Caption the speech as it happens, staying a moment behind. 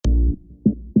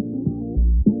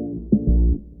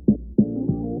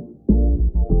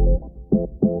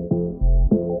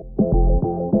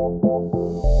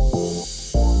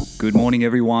Good morning,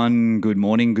 everyone. Good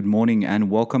morning, and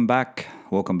welcome back.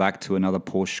 Welcome back to another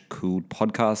Porsche Cooled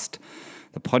podcast,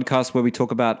 the podcast where we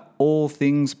talk about all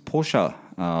things Porsche.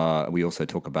 We also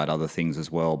talk about other things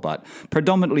as well, but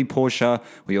predominantly Porsche.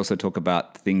 We also talk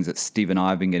about things that Steve and I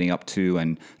have been getting up to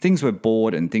and things we're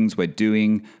bored and things we're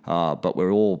doing, but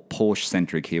we're all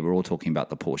Porsche-centric here. We're all talking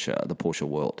about the Porsche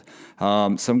world. So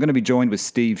I'm going to be joined with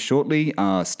Steve shortly.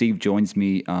 Steve joins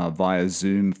me via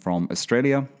Zoom from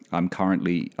Australia. I'm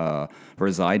currently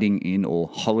residing in or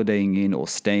holidaying in or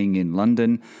staying in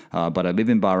London, but I live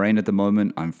in Bahrain at the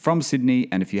moment. I'm from Sydney,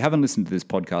 and if you haven't listened to this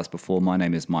podcast before, my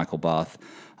name is Michael Barth,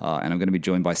 and I'm going to be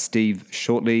joined by Steve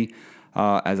shortly.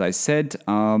 As I said,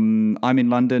 I'm in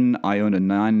London. I own a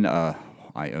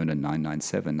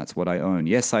 997. That's what I own.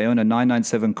 Yes, I own a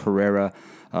 997 Carrera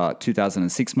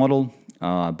 2006 model.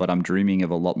 But I'm dreaming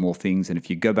of a lot more things. And if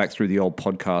you go back through the old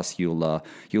podcast, you'll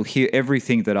hear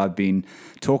everything that I've been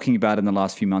talking about in the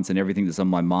last few months and everything that's on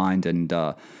my mind and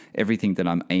everything that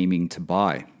I'm aiming to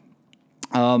buy.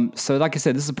 So like I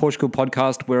said, this is a Porsche Cooled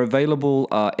podcast. We're available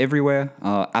everywhere.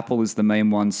 Apple is the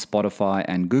main one, Spotify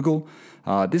and Google.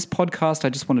 This podcast, I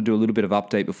just want to do a little bit of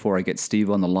update before I get Steve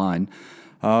on the line.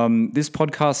 This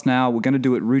podcast now, we're going to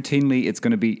do it routinely. It's going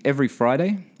to be every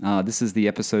Friday. This is the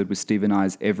episode with Steve and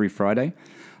I's every Friday.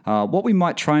 What we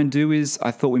might try and do is, I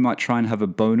thought we might try and have a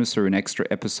bonus or an extra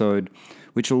episode,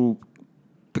 which will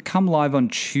become live on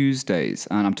Tuesdays.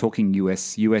 And I'm talking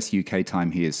US UK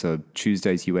time here. So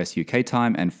Tuesdays US UK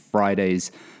time and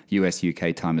Fridays US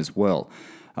UK time as well.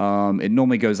 It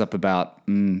normally goes up about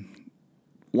 1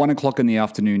 o'clock in the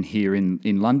afternoon here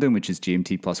in London, which is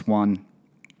GMT plus 1.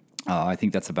 I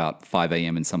think that's about 5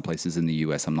 a.m. in some places in the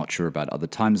US. I'm not sure about other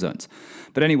time zones.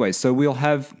 But anyway, so we'll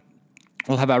have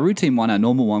our routine one, our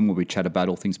normal one, where we chat about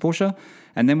all things Porsche.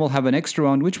 And then we'll have an extra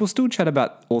one, which will still chat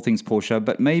about all things Porsche,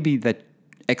 but maybe that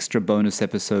extra bonus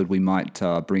episode we might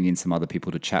bring in some other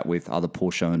people to chat with, other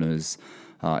Porsche owners,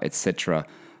 etc.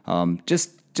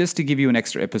 Just to give you an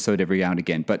extra episode every now and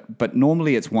again. But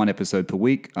normally it's one episode per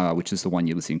week, which is the one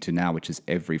you're listening to now, which is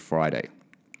every Friday.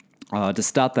 To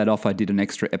start that off, I did an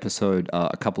extra episode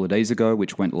a couple of days ago,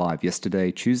 which went live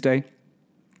yesterday, Tuesday,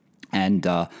 and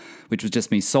which was just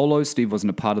me solo. Steve wasn't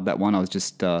a part of that one. I was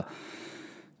just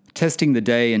testing the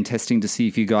day and testing to see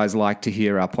if you guys like to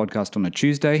hear our podcast on a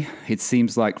Tuesday. It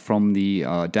seems like from the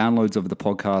downloads of the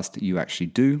podcast, you actually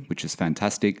do, which is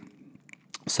fantastic.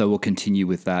 So we'll continue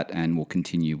with that, and we'll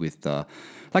continue with,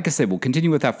 like I said, we'll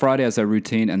continue with our Friday as our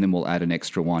routine, and then we'll add an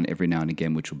extra one every now and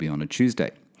again, which will be on a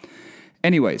Tuesday.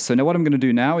 Anyway, so now what I'm going to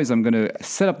do now is I'm going to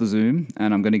set up the Zoom,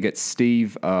 and I'm going to get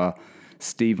Steve on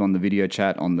the video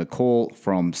chat on the call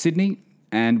from Sydney,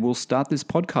 and we'll start this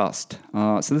podcast.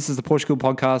 So this is the Porsche Cooled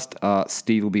podcast.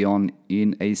 Steve will be on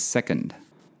in a second.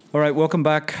 All right, welcome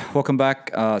back.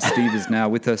 Steve is now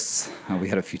with us. We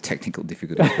had a few technical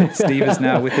difficulties, but Steve is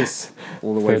now with us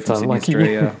all the way from Sydney,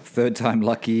 Australia. Third time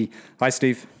lucky. Hi,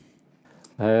 Steve.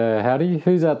 Howdy.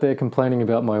 Who's out there complaining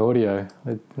about my audio?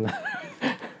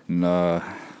 No.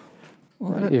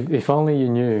 If only you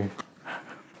knew.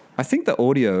 I think the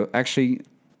audio, actually,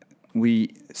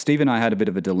 Steve and I had a bit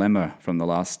of a dilemma from the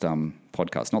last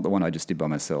podcast, not the one I just did by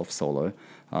myself, solo,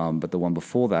 but the one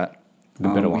before that. We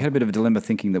had a bit of a dilemma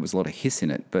thinking there was a lot of hiss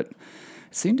in it, but it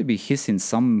seemed to be hiss in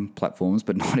some platforms,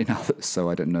 but not in others, so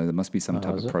I don't know. There must be some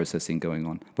type of processing going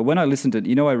on. But when I listened to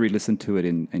it, I re-listened to it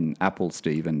in Apple,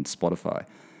 Steve, and Spotify,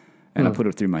 and I put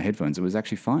it through my headphones. It was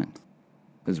actually fine.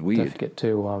 It was weird. Don't forget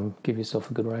to give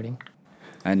yourself a good rating.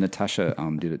 And Natasha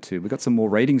did it too. We got some more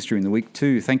ratings during the week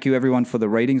too. Thank you everyone for the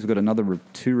ratings. We've got another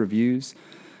 2 reviews.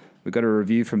 We got a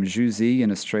review from Juzi in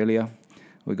Australia.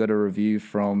 We got a review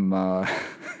from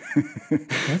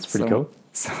that's pretty cool.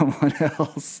 Someone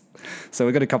else. So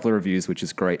we got a couple of reviews, which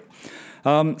is great.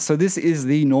 So this is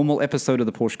the normal episode of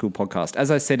the Porsche Cooled podcast. As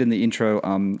I said in the intro,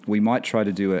 we might try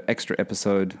to do an extra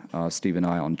episode, Steve and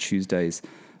I, on Tuesdays.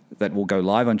 That will go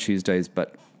live on Tuesdays,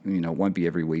 but it won't be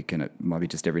every week, and it might be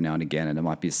just every now and again, and it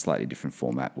might be a slightly different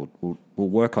format. We'll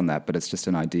work on that, but it's just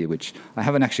an idea which I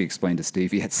haven't actually explained to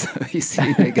Steve yet. So he's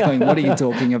sitting there going, "What are you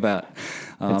talking about?"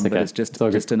 It's okay. But it's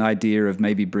just an idea of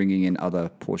maybe bringing in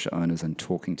other Porsche owners and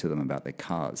talking to them about their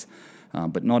cars,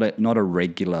 but not a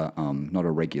regular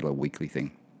weekly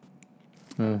thing.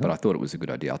 Mm-hmm. But I thought it was a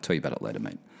good idea. I'll tell you about it later,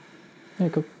 mate. Yeah,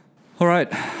 cool. All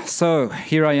right, so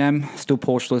here I am, still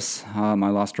Porscheless. My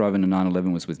last drive in a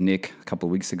 911 was with Nick a couple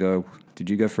of weeks ago. Did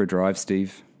you go for a drive,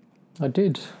 Steve? I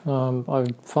did. I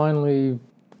finally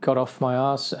got off my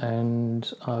ass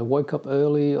and I woke up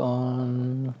early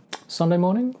on Sunday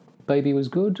morning. Baby was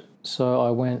good, so I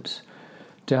went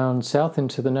down south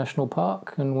into the national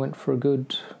park and went for a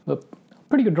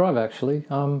pretty good drive actually.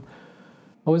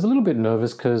 I was a little bit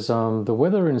nervous because the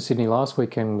weather in Sydney last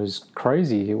weekend was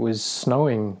crazy. It was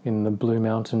snowing in the Blue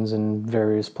Mountains and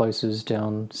various places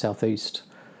down southeast.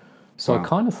 So I Wow.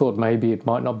 kind of thought maybe it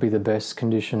might not be the best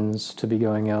conditions to be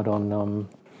going out on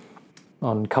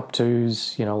cup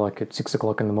twos, like at 6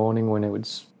 o'clock in the morning when it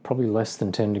was probably less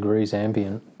than 10 degrees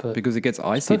ambient. But Because it gets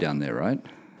icy down there, right?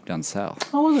 Down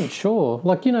south. I wasn't sure.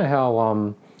 Like, you know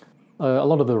how a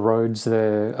lot of the roads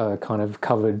there are kind of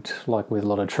covered like with a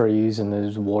lot of trees and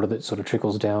there's water that sort of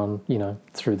trickles down,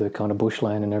 through the kind of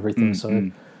bushland and everything.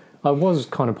 So I was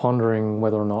kind of pondering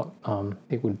whether or not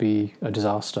it would be a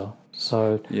disaster.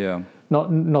 So Yeah.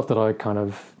 not that I kind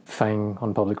of fang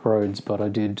on public roads, but I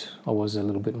was a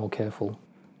little bit more careful.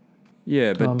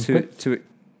 Yeah, but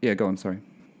yeah, go on, sorry.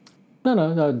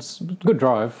 No, it's a good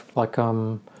drive. Like,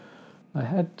 I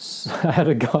had I had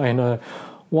a guy in a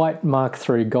white Mark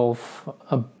III Golf.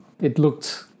 It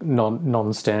looked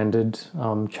non-standard,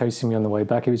 chasing me on the way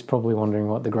back. He was probably wondering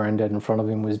what the granddad in front of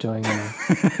him was doing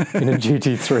in a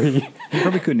GT3. He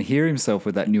probably couldn't hear himself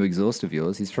with that new exhaust of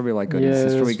yours. He's probably like,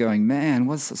 he's probably going, man,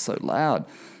 what's this so loud?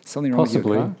 Something wrong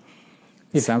Possibly. with your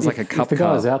car? Sounds like a cup if the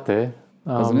car, guy's out there,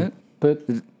 doesn't it? But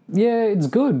yeah, it's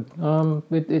good.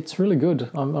 It's really good.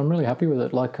 I'm really happy with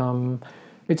it. Like,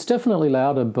 it's definitely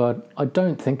louder, but I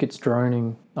don't think it's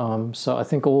droning. So I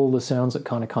think all the sounds that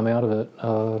kind of come out of it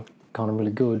are kind of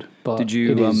really good. But Did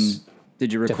you record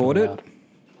definitely it?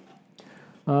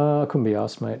 loud. I couldn't be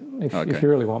asked, mate. If you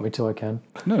really want me to, I can.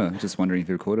 No, just wondering if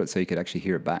you recorded it so you could actually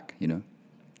hear it back,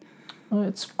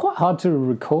 It's quite hard to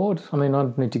record. I mean,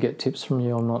 I'd need to get tips from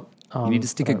you. I'm not. You need to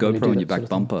stick a I don't really GoPro do on your that back sort of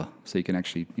thing. bumper so you can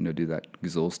actually, do that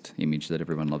exhaust image that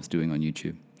everyone loves doing on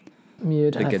YouTube. Yeah,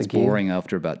 It gets boring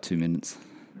after about 2 minutes.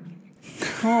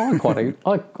 Oh,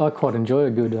 I quite enjoy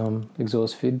a good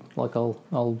exhaust vid. Like I'll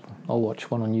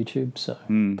watch one on YouTube. So,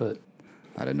 but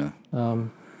I don't know.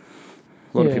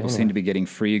 A lot of people seem anyway. to be getting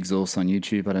free exhausts on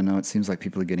YouTube. I don't know. It seems like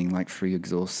people are getting like free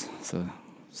exhausts. So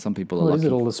some people are Well, lucky. is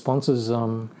it all the sponsors? Yeah, I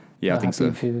are think happy so.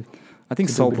 if you- I think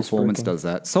to do a Soul bit of Performance spruiking? does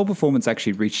that. Soul Performance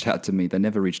actually reached out to me. They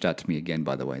never reached out to me again,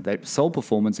 by the way. Soul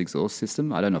Performance exhaust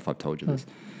system, I don't know if I've told you this.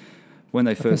 When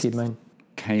they I think first you'd mean.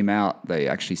 came out, they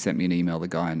actually sent me an email, the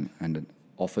guy, and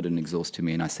offered an exhaust to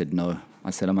me, and I said no.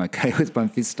 I said I'm okay with my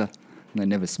Vista. And they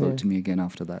never spoke Yeah. to me again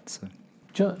after that. So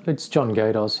It's John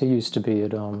Gados. He used to be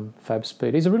at Fab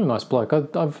Speed. He's a really nice bloke.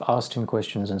 I've asked him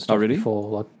questions and stuff really? before.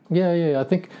 Like, yeah. I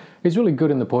think he's really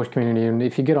good in the Porsche community. And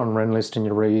if you get on Renlist and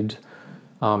you read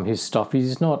his stuff,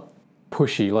 he's not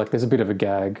pushy. Like, there's a bit of a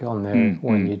gag on there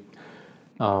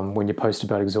when you post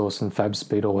about exhaust, and Fab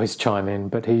Speed always chime in.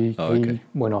 But he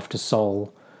went off to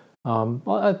Soul.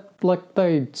 Like,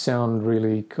 they sound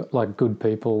really like good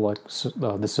people. Like,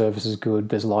 the service is good.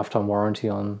 There's lifetime warranty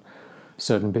on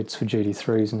certain bits for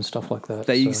GT3s and stuff like that.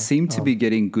 they So, seem to be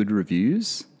getting good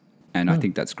reviews, and I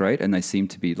think that's great. And they seem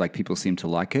to be like people seem to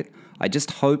like it. I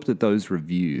just hope that those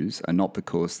reviews are not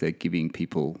because they're giving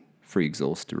people free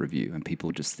exhaust to review, and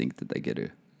people just think that they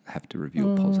have to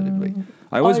review it positively.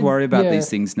 I always worry about these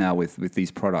things now with these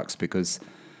products because,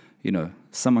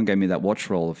 someone gave me that watch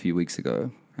roll a few weeks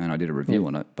ago, and I did a review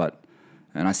on it.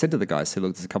 And I said to the guy, I said,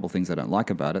 look, there's a couple of things I don't like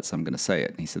about it, so I'm going to say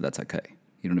it. And he said, that's okay.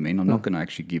 You know what I mean? I'm not going to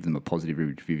actually give them a positive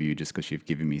review just because you've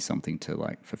given me something to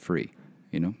like for free,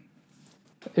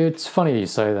 it's funny you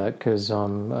say that because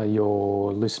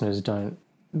your listeners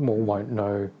won't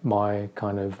know my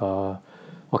kind of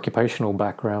occupational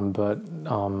background, but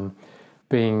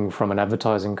being from an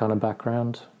advertising kind of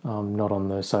background, not on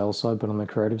the sales side, but on the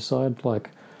creative side, like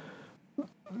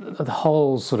the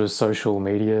whole sort of social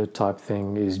media type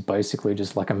thing is basically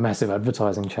just like a massive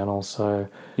advertising channel. So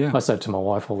Yeah. I say it to my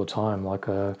wife all the time, like,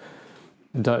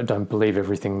 don't believe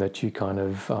everything that you kind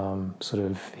of sort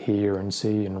of hear and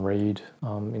see and read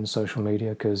in social media,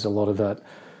 because a lot of that,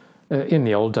 in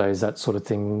the old days, that sort of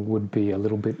thing would be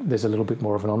there's a little bit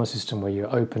more of an honor system where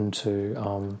you're open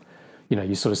to,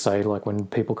 you sort of say like when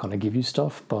people kind of give you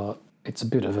stuff, but it's a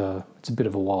bit of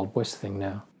a Wild West thing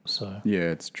now. So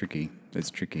Yeah, it's tricky. It's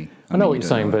tricky. I know what you're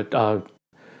saying, but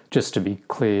just to be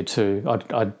clear too,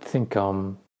 I think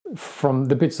from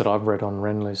the bits that I've read on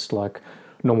Renlist, like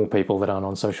normal people that aren't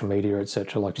on social media,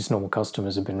 etc., like just normal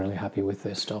customers have been really happy with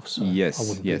their stuff. So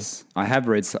Yes.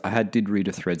 I did read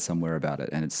a thread somewhere about it,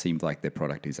 and it seemed like their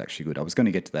product is actually good. I was going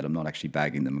to get to that. I'm not actually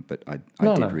bagging them, but I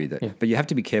did read that. Yeah. But you have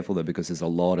to be careful though, because there's a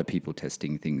lot of people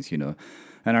testing things, And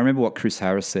I remember what Chris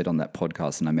Harris said on that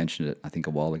podcast, and I mentioned it I think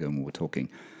a while ago when we were talking.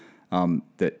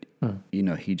 That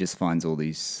he just finds all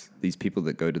these people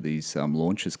that go to these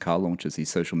car launches, these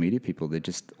social media people. They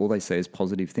just all they say is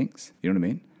positive things. You know what I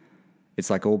mean? It's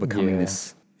like all becoming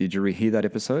this. Did you hear that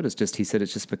episode? He said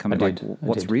it's just becoming I like did.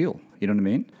 what's real. You know what I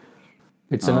mean?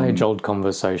 It's an age-old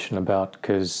conversation about,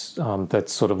 because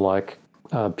that's sort of like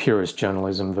purist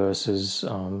journalism versus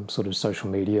social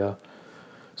media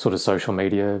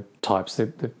types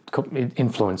that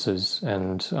influencers,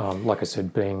 and like I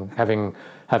said, having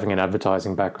an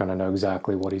advertising background, I know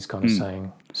exactly what he's kind of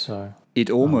saying. So it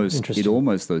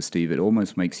almost though, Steve, it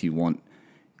almost makes you want.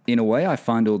 In a way, I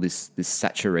find all this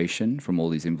saturation from all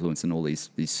these influence and all these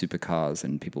supercars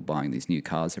and people buying these new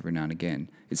cars every now and again.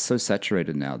 It's so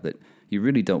saturated now that you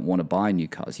really don't want to buy new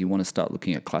cars. You want to start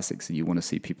looking at classics, and you want to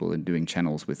see people doing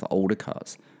channels with older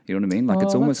cars. You know what I mean? Like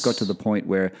it's almost got to the point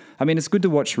where, I mean, it's good to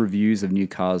watch reviews of new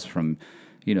cars from,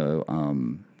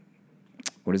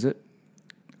 what is it?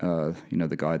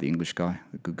 The guy, the English guy,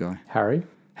 the good guy. Harry,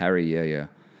 yeah.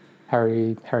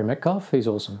 Harry Metcalf, he's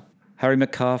awesome. Harry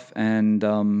Metcalf and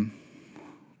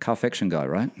Carfection guy,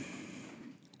 right?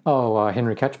 Oh,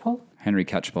 Henry Catchpole? Henry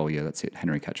Catchpole, yeah, that's it.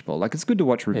 Henry Catchpole. Like, it's good to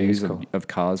watch reviews of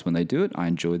cars when they do it. I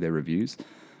enjoy their reviews.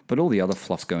 But all the other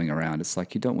fluff going around, it's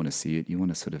like you don't want to see it. You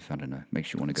want to sort of, I don't know,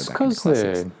 makes you want to go back into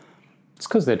classics. It's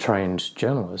because they're trained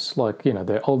journalists. Like,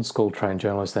 they're old school trained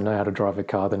journalists. They know how to drive a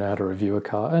car. They know how to review a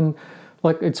car. And,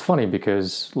 like, it's funny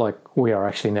because, like, we are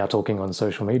actually now talking on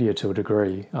social media to a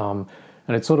degree.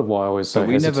 And it's sort of why I always say, but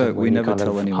we never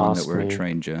tell anyone that we're a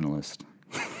trained journalist.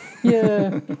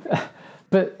 Yeah,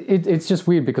 but it's just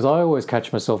weird because I always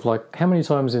catch myself, like, how many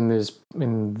times in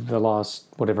the last,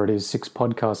 whatever it is, 6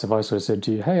 podcasts have I sort of said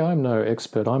to you, hey, I'm no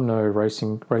expert, I'm no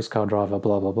race car driver,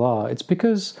 blah, blah, blah. It's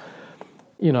because,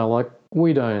 like,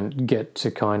 we don't get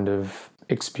to kind of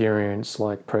experience,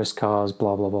 like, press cars,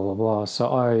 blah, blah, blah, blah, blah. So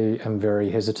I am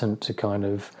very hesitant to kind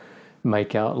of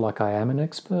make out like I am an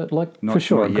expert. Like, for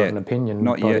sure, I've got an opinion.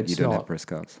 Not yet. You don't have press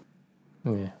cars.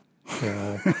 Yeah.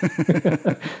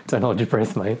 Don't hold your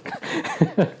breath, mate.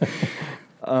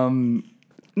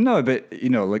 No, but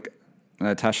like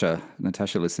Natasha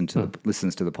listens to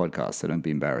the podcast, so don't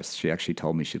be embarrassed. She actually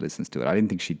told me she listens to it. I didn't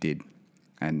think she did,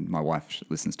 and my wife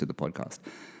listens to the podcast.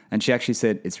 And she actually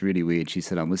said, it's really weird. She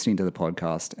said, I'm listening to the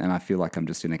podcast and I feel like I'm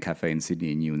just in a cafe in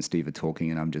Sydney and you and Steve are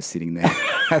talking and I'm just sitting there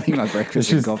having my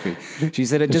breakfast and coffee. She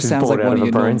said, it just sounds like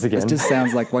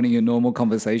one of your normal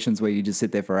conversations where you just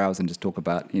sit there for hours and just talk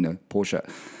about, Porsche.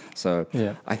 So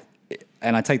yeah.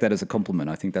 I take that as a compliment.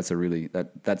 I think that's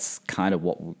kind of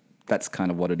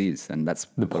what it is. And that's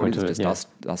the point of it, just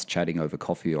us chatting over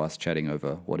coffee or us chatting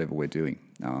over whatever we're doing.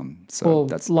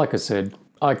 That's like I said,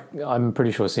 I'm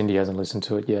pretty sure Cindy hasn't listened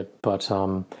to it yet, but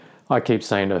I keep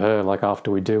saying to her, like, after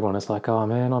we do one, it's like, oh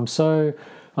man, I'm so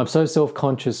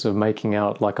self-conscious of making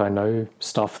out like I know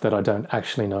stuff that I don't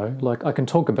actually know. Like, I can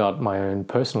talk about my own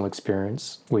personal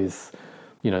experience with,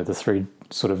 the 3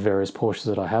 sort of various Porsches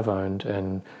that I have owned,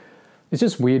 and it's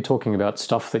just weird talking about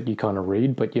stuff that you kind of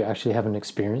read, but you actually haven't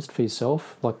experienced for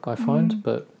yourself, like I find.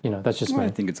 But, that's just me. I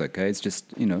think it's okay. It's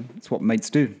just, it's what mates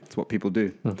do. It's what people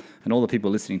do. And all the people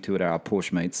listening to it are our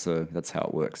Porsche mates, so that's how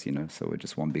it works, So we're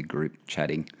just one big group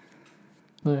chatting.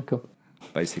 Yeah, cool.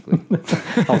 Basically.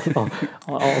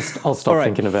 I'll stop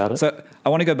thinking about it. So I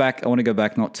want to go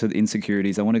back not to the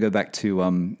insecurities. I want to go back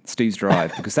to Steve's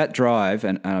drive, because that drive,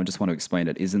 and I just want to explain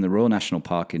it, is in the Royal National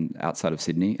Park outside of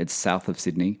Sydney. It's south of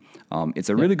Sydney. It's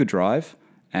a really good drive,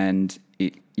 and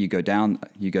you go down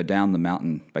the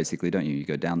mountain, basically, don't you? You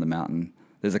go down the mountain.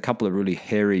 There's a couple of really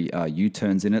hairy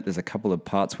U-turns in it. There's a couple of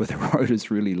parts where the road is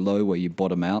really low, where you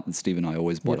bottom out, and Steve and I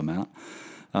always bottom out.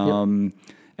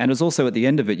 And it's also at the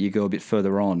end of it, you go a bit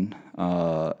further on,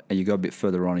 and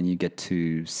you get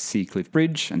to Seacliff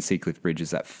Bridge. And Seacliff Bridge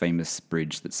is that famous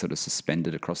bridge that's sort of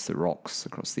suspended across the rocks,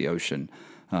 across the ocean,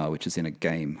 which is in a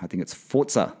game. I think it's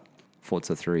Forza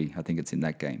 3. I think it's in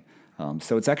that game.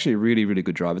 So it's actually a really, really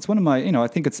good drive. It's one of my, I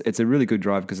think it's a really good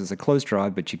drive because it's a close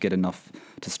drive, but you get enough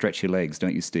to stretch your legs,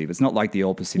 don't you, Steve? It's not like the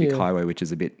old Pacific Highway, which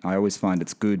is I always find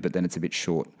it's good, but then it's a bit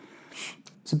short.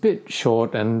 It's a bit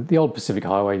short, and the old Pacific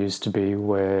Highway used to be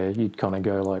where you'd kind of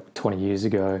go like 20 years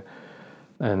ago,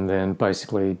 and then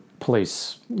basically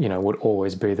police, would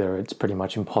always be there. It's pretty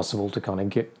much impossible to kind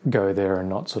of go there and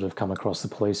not sort of come across the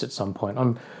police at some point.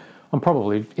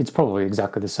 It's probably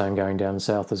exactly the same going down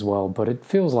south as well, but it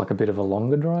feels like a bit of a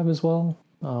longer drive as well.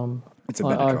 It's a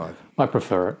better drive. I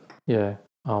prefer it, yeah.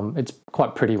 It's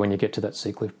quite pretty when you get to that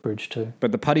Seacliff Bridge too.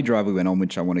 But the putty drive we went on,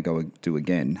 which I want to go do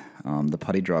again, the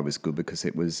putty drive was good because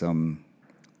it was you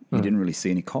didn't really see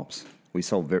any cops. We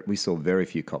saw very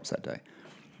few cops that day.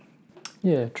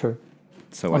 Yeah, true.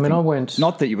 So I went.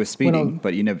 Not that you were speeding,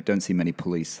 but you don't see many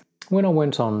police. When I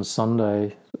went on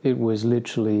Sunday, it was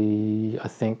literally, I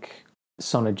think,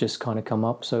 sun had just kind of come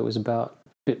up, so it was about a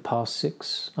bit past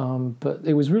 6. But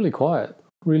it was really quiet.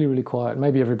 Really, really quiet.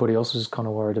 Maybe everybody else was kind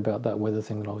of worried about that weather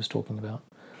thing that I was talking about.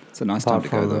 It's a nice time to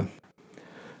go, though.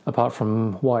 apart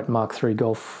from white Mark III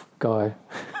Golf guy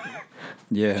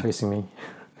Yeah, chasing me.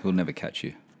 he'll never catch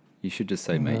you. You should just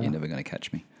say, mate, you're never going to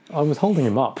catch me. I was holding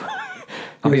him up.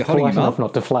 Oh, He you're was holding polite him enough up?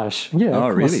 not to flash. Yeah. Oh,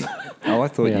 of course. really? Oh, I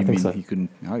thought Yeah, I you think mean so. you couldn't.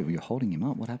 Oh, you're holding him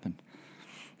up. What happened?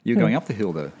 You're going up the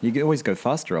hill, though. You always go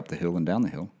faster up the hill than down the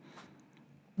hill.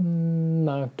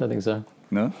 No, don't think so.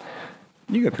 No?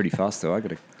 You go pretty fast, though.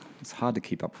 It's hard to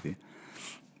keep up with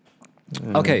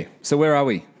you. Okay, so where are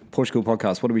we? Portugal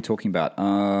podcast. What are we talking about?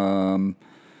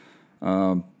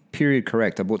 Period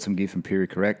Correct. I bought some gear from Period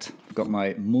Correct. I've got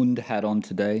my Mund hat on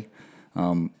today.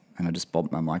 And I just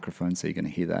bobbed my microphone, so you're going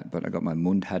to hear that. But I got my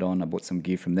Mund hat on. I bought some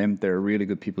gear from them. They're really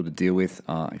good people to deal with.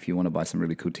 If you want to buy some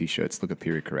really cool T-shirts, look at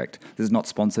Period Correct. This is not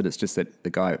sponsored. It's just that the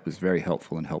guy was very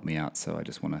helpful and helped me out. So I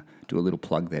just want to do a little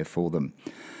plug there for them.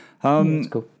 That's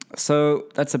cool. So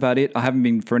that's about it. I haven't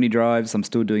been for any drives. I'm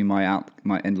still doing my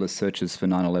endless searches for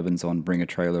 911s on Bring a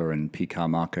Trailer and P-Car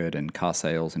Market and car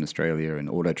sales in Australia and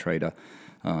Auto Trader.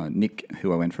 Nick,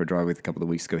 who I went for a drive with a couple of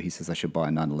weeks ago, he says I should buy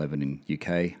a 911 in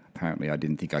UK. Apparently I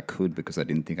didn't think I could because I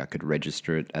didn't think I could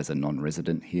register it as a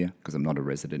non-resident here because I'm not a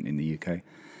resident in the UK.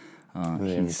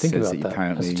 Think about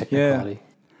that as a technicality.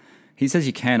 He says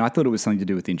you can. I thought it was something to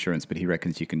do with insurance, but he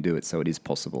reckons you can do it, so it is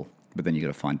possible. But then you got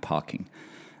to find parking.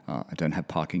 I don't have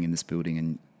parking in this building,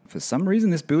 and for some reason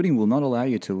this building will not allow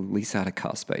you to lease out a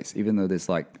car space, even though there's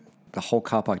like the whole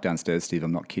car park downstairs, Steve,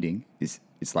 I'm not kidding, it's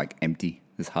like empty.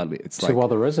 There's hardly, it's To like...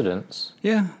 other residents?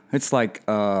 Yeah, it's like,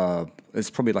 it's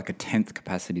probably like a 10th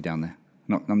capacity down there.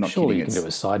 I'm not Surely kidding. you can do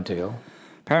a side deal.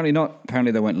 Apparently not.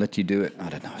 Apparently they won't let you do it. I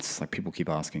don't know. It's like people keep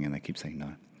asking and they keep saying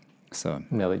no. So,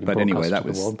 Now that you but anyway, broadcast that to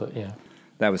was the world, but yeah.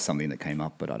 that was something that came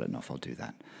up, but I don't know if I'll do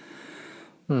that.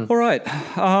 All right.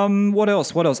 What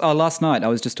else? Oh, last night I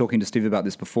was just talking to Steve about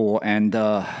this before, and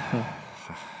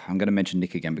I'm going to mention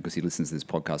Nick again because he listens to this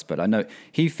podcast. But I know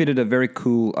he fitted a very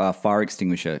cool fire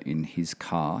extinguisher in his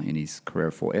car, in his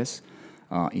Carrera 4S.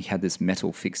 He had this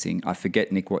metal fixing. I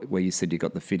forget, Nick, where you said you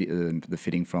got the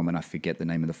fitting from, and I forget the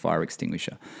name of the fire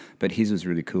extinguisher. But his was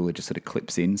really cool. It just sort of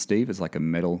clips in, Steve. It's like a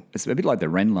metal. It's a bit like the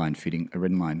Renline fitting, a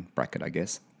Renline bracket, I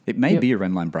guess. It may be a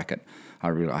Renline bracket.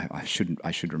 I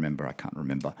should remember. I can't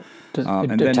remember.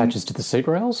 It attaches to the seat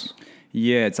rails?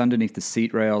 Yeah, it's underneath the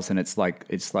seat rails, and it's like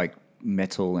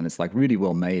metal, and it's like really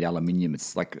well made aluminium.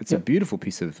 It's like a beautiful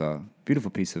piece of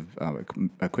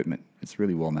equipment. It's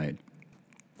really well made.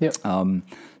 Yep.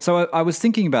 So I was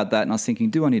thinking about that, and I was thinking,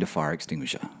 do I need a fire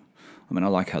extinguisher? I mean, I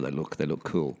like how they look. They look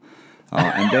cool.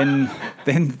 And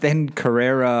then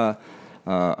Carrera.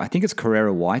 I think it's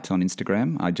Carrera White on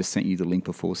Instagram. I just sent you the link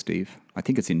before, Steve. I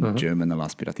think it's in German, the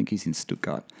last bit. I think he's in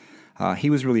Stuttgart.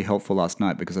 He was really helpful last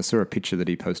night because I saw a picture that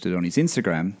he posted on his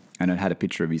Instagram, and it had a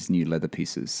picture of his new leather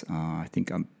pieces. I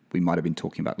think we might have been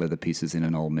talking about leather pieces in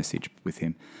an old message with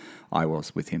him. I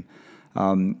was with him.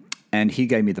 And he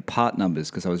gave me the part numbers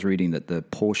because I was reading that the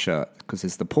Porsche, because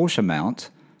there's the Porsche mount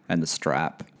and the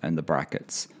strap and the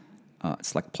brackets.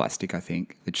 It's like plastic, I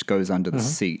think. It just goes under the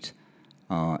seat.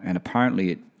 And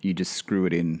apparently you just screw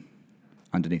it in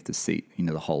underneath the seat. You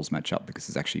know, the holes match up because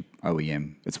it's actually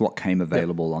OEM. It's what came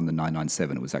available on the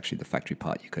 997. It was actually the factory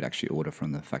part you could actually order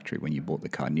from the factory when you bought the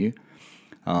car new.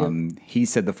 He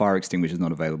said the fire extinguisher is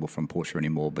not available from Porsche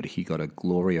anymore, but he got a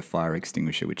Gloria fire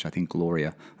extinguisher, which I think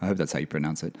Gloria, I hope that's how you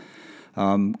pronounce it.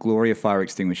 Gloria fire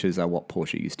extinguishers are what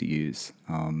Porsche used to use.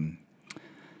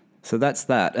 So that's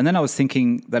that. And then I was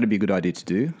thinking that'd be a good idea to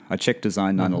do. I checked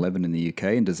Design 911 in the UK,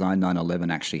 and Design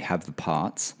 911 actually have the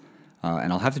parts.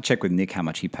 And I'll have to check with Nick how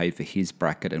much he paid for his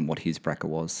bracket and what his bracket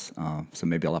was. So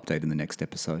maybe I'll update in the next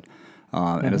episode.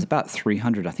 And it was about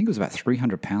 300. I think it was about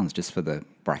 £300 just for the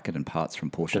bracket and parts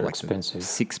from Porsche. They're like expensive.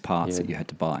 6 parts that you had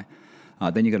to buy.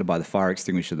 Then you got to buy the fire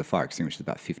extinguisher. The fire extinguisher is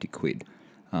about 50 quid.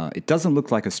 It doesn't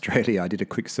look like Australia. I did a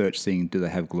quick search seeing do they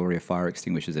have Gloria fire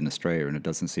extinguishers in Australia, and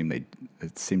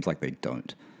it seems like they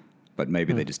don't. But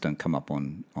maybe they just don't come up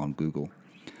on Google.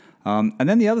 And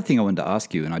then the other thing I wanted to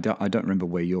ask you, and I don't remember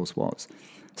where yours was.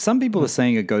 Some people are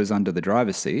saying it goes under the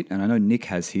driver's seat, and I know Nick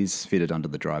has his fitted under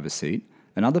the driver's seat,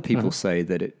 and other people say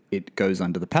that it goes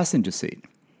under the passenger seat.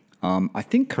 I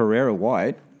think Carrera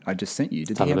White, I just sent you.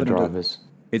 Did he have under it the drivers.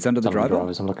 It's under the Under driver? the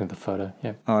drivers. I'm looking at the photo.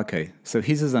 Yeah. Oh, okay. So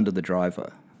his is under the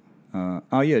driver. Yeah,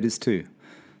 it is too.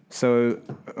 So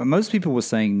most people were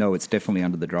saying, no, it's definitely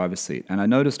under the driver's seat. And I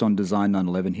noticed on Design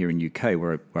 911 here in UK,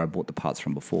 where I bought the parts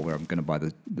from before, where I'm going to buy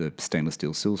the stainless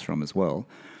steel sills from as well,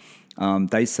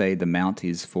 they say the mount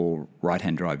is for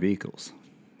right-hand drive vehicles.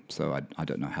 So I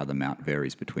don't know how the mount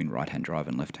varies between right-hand drive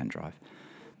and left-hand drive.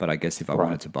 But I guess if I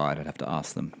wanted to buy it, I'd have to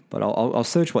ask them. But I'll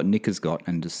search what Nick has got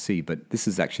and just see. But this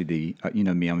is actually you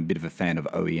know me, I'm a bit of a fan of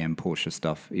OEM Porsche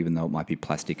stuff, even though it might be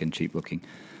plastic and cheap looking.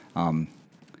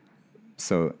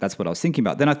 So that's what I was thinking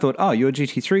about. Then I thought, oh, your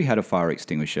GT3 had a fire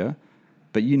extinguisher,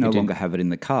 but you no longer have it in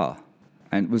the car.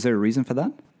 And was there a reason for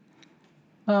that?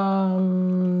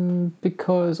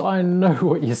 Because I know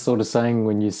what you're sort of saying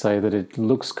when you say that it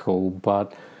looks cool,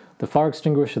 but the fire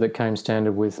extinguisher that came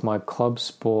standard with my Club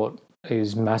Sport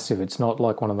is massive. It's not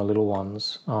like one of the little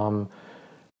ones. You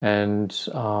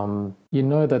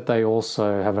know that they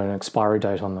also have an expiry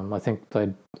date on them. I think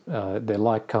they're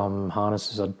like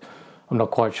harnesses. I'm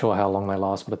not quite sure how long they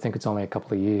last, but I think it's only a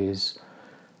couple of years.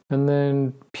 And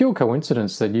then pure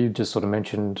coincidence that you just sort of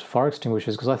mentioned fire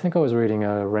extinguishers, because I think I was reading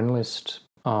a Renlist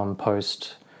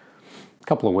post a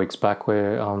couple of weeks back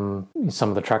where some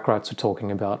of the track rights were talking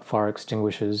about fire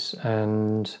extinguishers,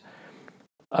 and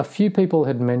a few people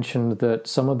had mentioned that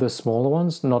some of the smaller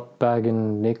ones, not Bag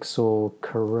and Nix or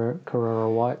Carrera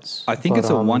Whites. I think it's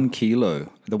a 1 kilo.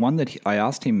 The one that I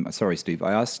asked him, sorry, Steve,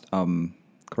 I asked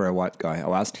Carrera White guy,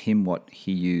 I asked him what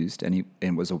he used, and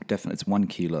it was definitely, it's 1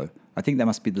 kilo. I think that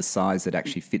must be the size that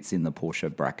actually fits in the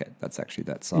Porsche bracket. That's actually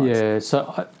that size. Yeah,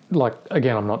 so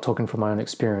again, I'm not talking from my own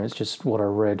experience, just what I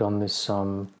read on this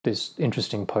this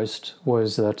interesting post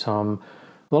was that a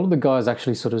lot of the guys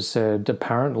actually sort of said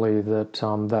apparently that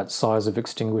that size of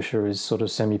extinguisher is sort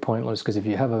of semi-pointless, because if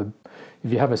you have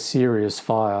a serious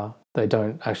fire, they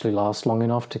don't actually last long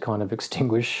enough to kind of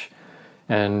extinguish.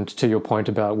 And to your point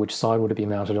about which side would it be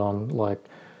mounted on, like,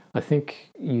 I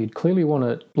think you'd clearly want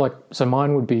to, so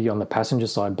mine would be on the passenger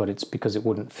side, but it's because it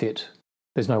wouldn't fit.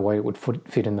 There's no way it would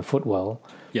fit in the footwell.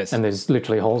 Yes. And there's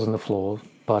literally holes in the floor.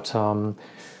 But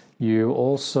you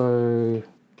also...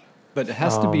 But it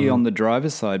has to be on the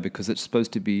driver's side, because you're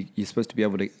supposed to be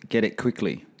able to get it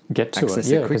quickly. Get to it,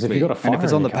 yeah, because if you've got a fire and if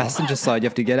it's on the car, passenger side, you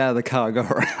have to get out of the car, go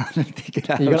around and pick it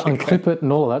out. You got to unclip it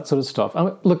and all of that sort of stuff.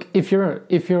 Look, if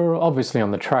you're obviously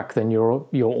on the track, then you're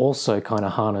also kind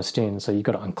of harnessed in, so you've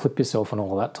got to unclip yourself and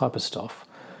all of that type of stuff.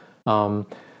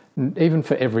 Even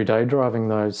for everyday driving,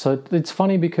 though. So it's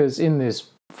funny because in this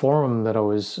forum that I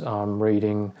was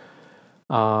reading,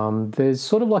 there's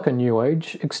sort of like a new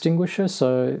age extinguisher.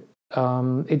 So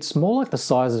it's more like the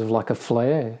size of like a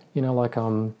flare. You know, like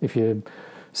if you're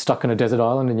stuck in a desert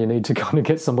island and you need to kind of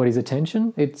get somebody's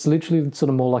attention. It's literally sort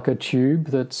of more like a tube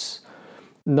that's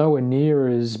nowhere near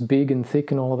as big and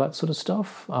thick and all of that sort of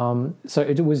stuff. So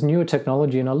it was newer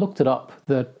technology, and I looked it up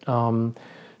that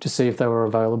to see if they were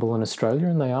available in Australia,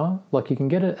 and they are. Like, you can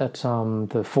get it at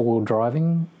the four-wheel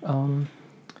driving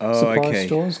supply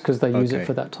stores, because they use it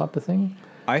for that type of thing.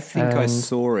 I think I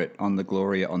saw it on the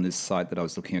Gloria, on this site that I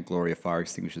was looking at, Gloria Fire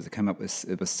Extinguishers. It came up with,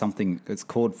 it was something, it's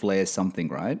called Flare something,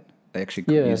 right? They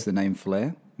actually use the name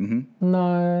Flare? Mm-hmm.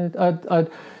 No,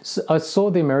 I saw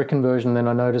the American version, then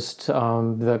I noticed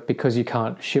that because you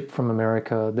can't ship from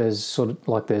America, there's sort of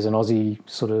like there's an Aussie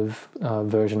sort of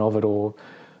version of it, or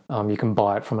you can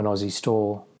buy it from an Aussie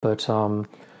store, but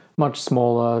much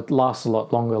smaller, lasts a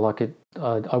lot longer. Like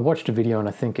I watched a video and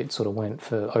I think it sort of went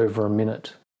for over a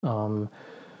minute.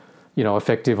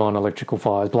 Effective on electrical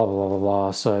fires, blah blah blah blah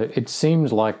blah. So it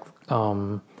seemed like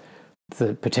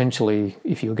that potentially,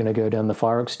 if you were going to go down the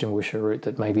fire extinguisher route,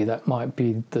 that maybe that might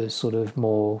be the sort of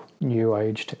more new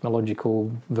age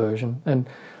technological version. And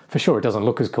for sure, it doesn't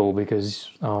look as cool because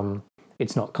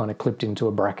it's not kind of clipped into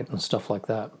a bracket and stuff like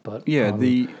that. But yeah,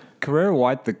 the Carrera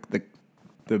White,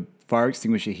 the fire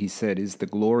extinguisher, he said, is the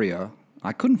Gloria.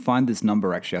 I couldn't find this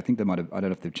number actually. I think they might have. I don't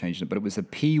know if they've changed it, but it was a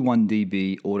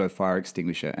P1DB auto fire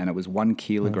extinguisher, and it was 1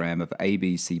 kilogram of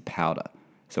ABC powder.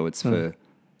 So it's for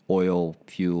oil,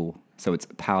 fuel. So it's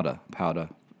powder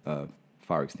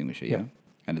fire extinguisher, yeah?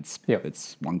 And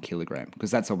it's 1 kilogram, because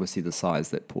that's obviously the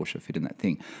size that Porsche fit in that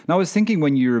thing. And I was thinking,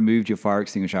 when you removed your fire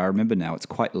extinguisher, I remember now, it's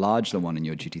quite large, the one in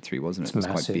your GT3, wasn't it? It was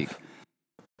massive. Quite big.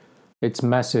 It's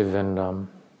massive, and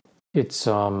it's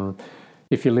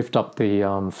if you lift up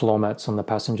the floor mats on the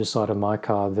passenger side of my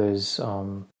car, there's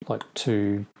like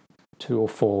two or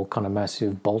four kind of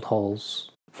massive bolt holes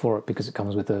for it, because it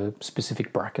comes with a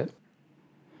specific bracket.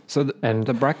 So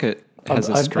the bracket has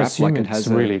a strap, like it has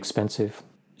really expensive.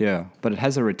 Yeah, but it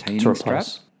has a retaining strap.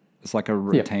 It's like a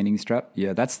retaining strap.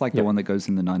 Yeah, that's like the one that goes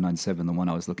in the 997, the one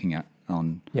I was looking at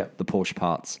on the Porsche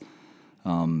parts.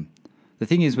 The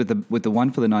thing is, with the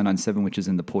one for the 997, which is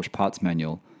in the Porsche parts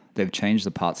manual, they've changed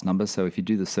the parts number. So if you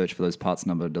do the search for those parts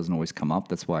number, it doesn't always come up.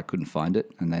 That's why I couldn't find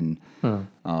it. And then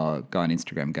a guy on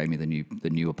Instagram gave me the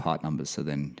newer part numbers, so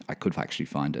then I could actually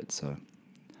find it. So.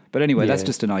 But anyway, that's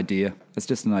just an idea. That's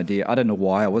just an idea. I don't know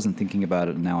why I wasn't thinking about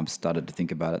it, and now I'm started to think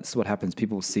about it. This is what happens.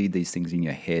 People see these things in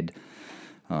your head.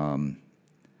 And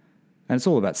it's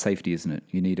all about safety, isn't it?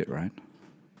 You need it, right?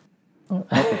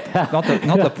 Not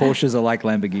the Porsches are like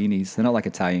Lamborghinis. They're not like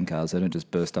Italian cars. They don't just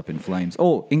burst up in flames.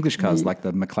 Or English cars, like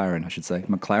the McLaren, I should say.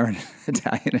 McLaren,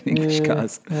 Italian and English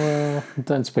cars. Well,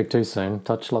 don't speak too soon.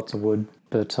 Touch lots of wood.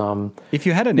 But If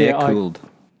you had an air-cooled...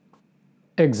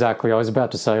 exactly. I was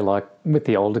about to say, like, with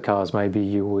the older cars, maybe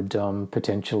you would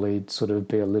potentially sort of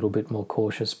be a little bit more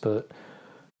cautious, but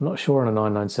I'm not sure on a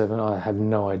 997. I have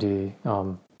no idea.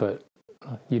 But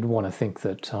you'd want to think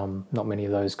that not many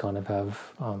of those kind of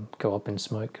have go up in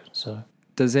smoke. So,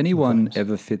 does anyone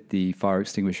ever fit the fire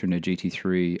extinguisher in a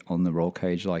GT3 on the roll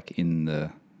cage, like in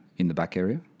the back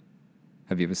area?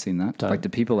 Have you ever seen that? Like, do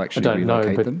people actually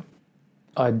relocate them?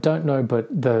 I don't know, but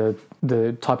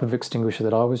the type of extinguisher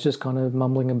that I was just kind of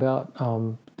mumbling about,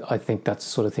 I think that's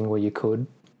the sort of thing where you could,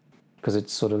 because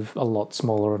it's sort of a lot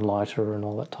smaller and lighter and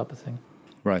all that type of thing.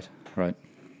 Right.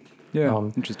 Yeah,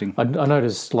 interesting. I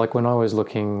noticed, like, when I was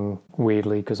looking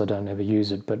weirdly, because I don't ever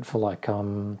use it, but for like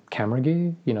camera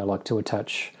gear, like to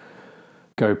attach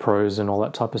GoPros and all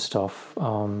that type of stuff,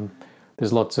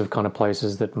 there's lots of kind of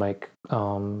places that make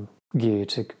gear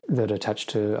that attach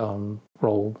to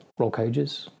roll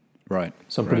cages. Right.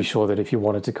 So I'm pretty sure that if you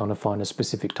wanted to kind of find a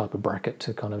specific type of bracket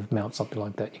to kind of mount something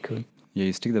like that, you could. Yeah,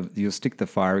 you'll stick the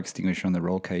fire extinguisher on the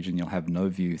roll cage, and you'll have no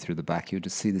view through the back. You'll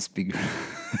just see this big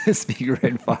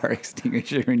red fire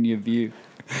extinguisher in your view.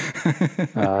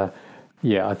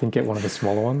 Yeah, I think get one of the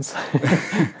smaller ones.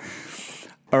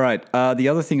 All right. The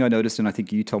other thing I noticed, and I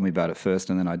think you told me about it first,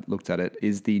 and then I looked at it,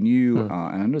 is the new, and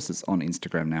I noticed it's on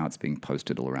Instagram now. It's being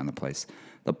posted all around the place.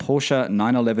 The Porsche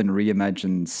 911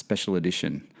 Reimagined Special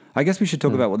Edition. I guess we should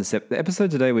talk about what the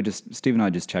episode today. Steve and I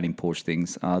are just chatting Porsche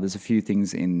things. There's a few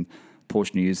things in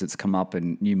Porsche news that's come up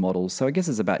and new models. So I guess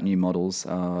it's about new models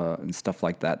and stuff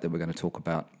like that we're going to talk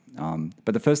about.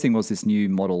 But the first thing was this new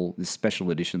model, this special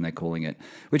edition they're calling it,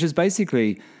 which is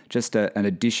basically just an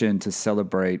edition to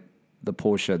celebrate the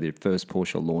first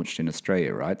Porsche launched in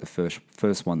Australia, right? The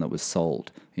first one that was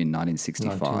sold in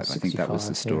 1965. I think that was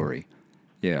the story.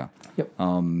 Yeah. Yep.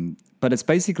 But it's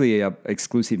basically a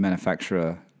exclusive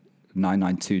manufacturer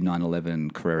 992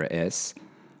 911 Carrera S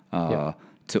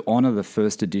to honor the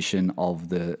first edition of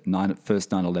the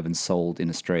first 911 sold in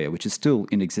Australia, which is still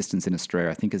in existence in Australia.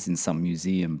 I think it's in some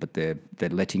museum, but they're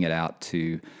loaning it out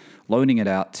to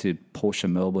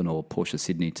Porsche Melbourne or Porsche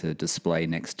Sydney to display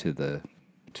next to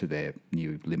their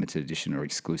new limited edition or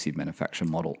exclusive manufacturer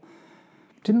model.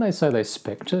 Didn't they say they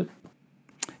spec'd it?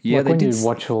 Yeah, like they when did. You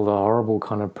watch all the horrible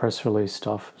kind of press release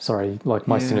stuff. Sorry, like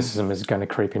my cynicism is going to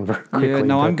creep in very quickly. Yeah,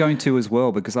 no, I'm going to as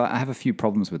well because I have a few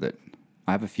problems with it.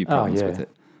 With it.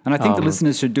 And I think the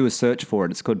listeners should do a search for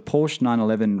it. It's called Porsche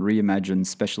 911 Reimagined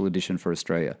Special Edition for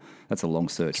Australia. That's a long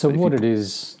search. So what it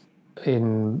is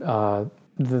in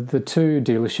the two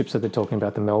dealerships that they're talking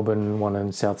about, the Melbourne one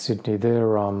and South Sydney,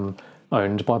 they're owned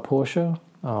by Porsche,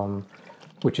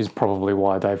 which is probably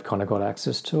why they've kind of got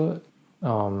access to it.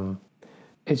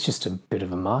 It's just a bit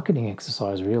of a marketing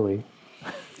exercise, really.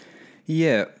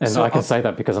 Yeah. And so I can say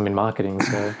that because I'm in marketing.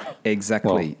 So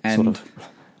exactly. Well, and sort of.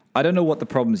 I don't know what the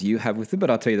problems you have with it, but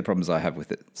I'll tell you the problems I have with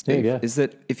it, Steve. There you go. Is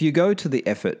that if you go to the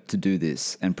effort to do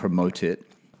this and promote it,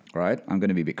 right? I'm going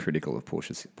to be a bit critical of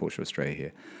Porsche Australia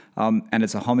here. And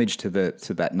it's a homage to that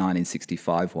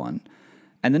 1965 one.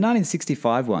 And the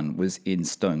 1965 one was in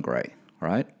stone grey,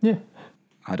 right? Yeah.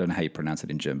 I don't know how you pronounce it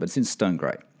in German, but it's in stone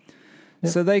grey.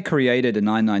 Yep. So they created a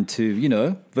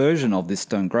 992, version of this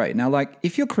stone grey. Now, like,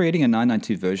 if you're creating a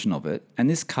 992 version of it, and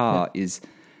this car is...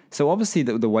 So obviously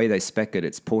the way they spec it,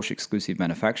 it's Porsche exclusive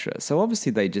manufacturer. So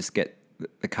obviously they just get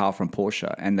the car from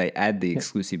Porsche and they add the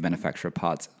exclusive manufacturer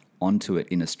parts onto it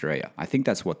in Australia. I think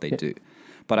that's what they do.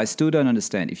 But I still don't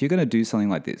understand. If you're going to do something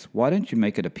like this, why don't you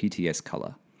make it a PTS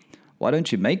color? Why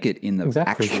don't you make it in the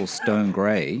actual stone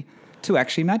grey to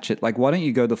actually match it? Like, why don't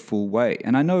you go the full way?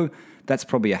 And I know that's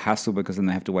probably a hassle because then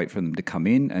they have to wait for them to come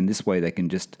in. And this way they can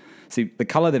just... See, the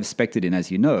color they've spec'd it in, as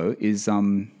you know, is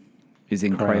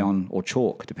in crayon or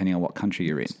chalk, depending on what country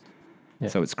you're in. Yeah.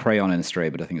 So it's crayon in Australia,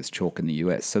 but I think it's chalk in the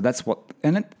US. So that's what...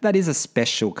 And that is a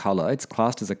special color. It's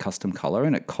classed as a custom color,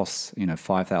 and it costs,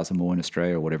 $5,000 more in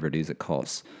Australia or whatever it is it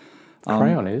costs.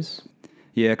 Crayon is?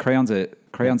 Yeah, crayon's a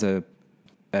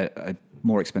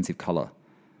more expensive color.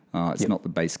 It's not the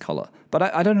base color. But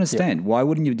I don't understand. Why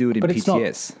wouldn't you do it in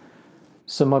PTS?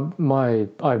 So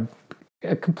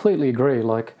I completely agree.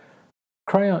 Like,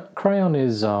 crayon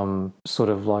is sort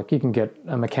of like you can get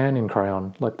a McCann in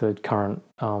crayon, like the current,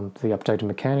 the updated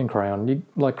McCann in crayon.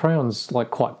 Crayon's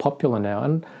like quite popular now,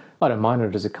 and I don't mind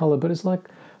it as a color, but it's like,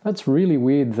 that's really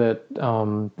weird that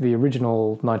the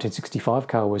original 1965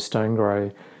 car was stone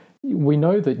grey. We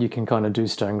know that you can kind of do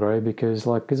stone grey because,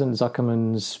 like, isn't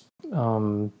Zuckerman's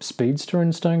Speedster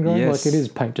in stone grey. Yes. Like it is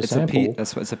paint to sample.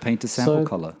 That's what it's a paint to sample So-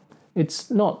 color. It's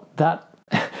not that.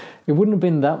 It wouldn't have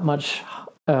been that much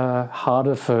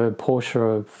harder for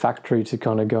Porsche factory to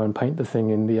kind of go and paint the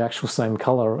thing in the actual same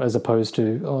color as opposed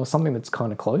to something that's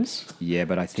kind of close. Yeah,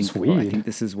 but I think Just weird. I think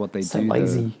this is what they So do. though.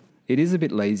 lazy. It is a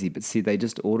bit lazy, but see, they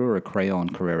just order a Crayon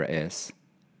Carrera S.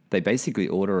 They basically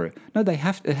order it. No, they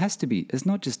have. It has to be. It's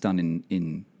not just done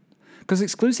in because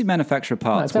exclusive manufacturer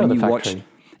parts. it's out of when the you watch, factory.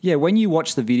 yeah, when you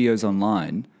watch the videos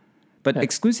online, but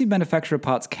exclusive manufacturer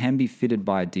parts can be fitted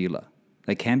by a dealer.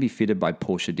 They can be fitted by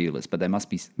Porsche dealers, but there must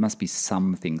be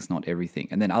some things, not everything.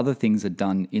 And then other things are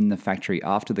done in the factory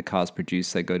after the car's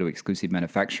produced. They go to exclusive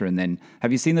manufacturer, and then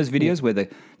have you seen those videos where the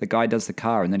guy does the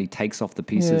car and then he takes off the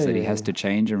pieces that he has to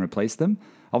change and replace them?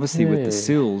 Obviously, with the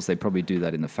sills, they probably do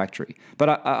that in the factory.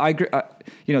 But I agree.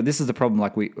 This is the problem.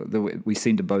 Like we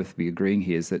seem to both be agreeing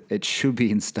here is that it should be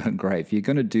in stone grey. If you're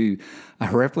going to do a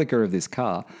replica of this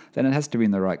car, then it has to be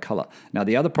in the right color. Now,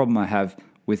 the other problem I have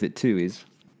with it too is,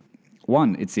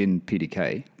 one, it's in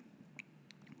PDK.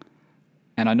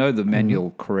 And I know the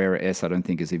manual Carrera S I don't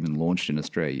think is even launched in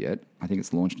Australia yet. I think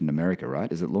it's launched in America, right?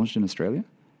 Is it launched in Australia?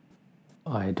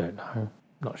 I don't know.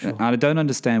 Not sure. And I don't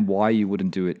understand why you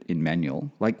wouldn't do it in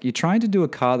manual. Like, you're trying to do a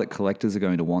car that collectors are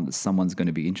going to want, that someone's going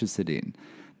to be interested in,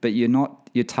 but you're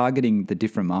targeting the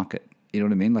different market. You know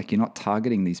what I mean? Like, you're not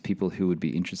targeting these people who would be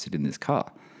interested in this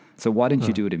car. So why didn't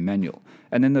you do it in manual?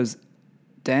 And then those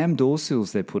damn door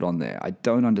sills they put on there, I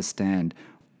don't understand.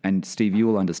 And Steve, you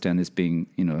will understand this, being,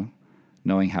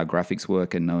 knowing how graphics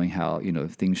work and knowing how,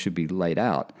 things should be laid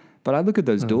out. But I look at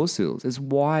those door sills.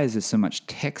 Why is there so much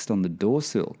text on the door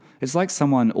sill? It's like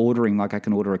someone ordering, like I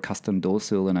can order a custom door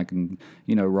sill and I can,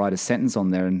 write a sentence on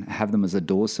there and have them as a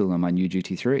door sill on my new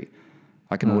GT3.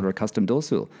 I can order a custom door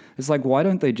sill. It's like, why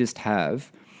don't they just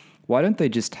have,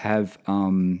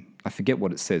 I forget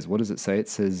what it says. What does it say? It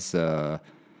says,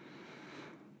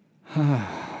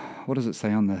 what does it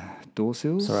say on the door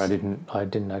sills? Sorry, I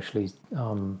didn't actually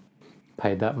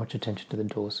pay that much attention to the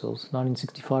door sills.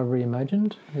 1965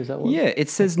 reimagined? Is that what? Yeah, it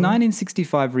says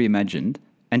 1965 reimagined,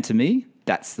 and to me,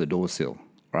 that's the door sill,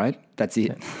 right? That's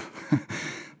it. Yeah.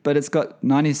 But it's got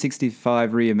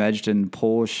 1965 reimagined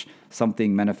Porsche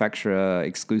something manufacturer,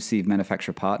 exclusive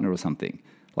manufacturer partner or something.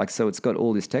 Like, so it's got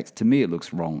all this text. To me, it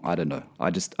looks wrong. I don't know.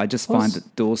 I just find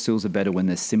that door sills are better when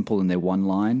they're simple and they're one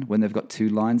line. When they've got two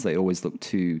lines, they always look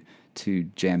too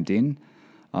jammed in.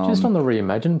 Just on the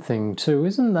reimagined thing too,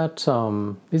 isn't that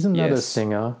a Yes.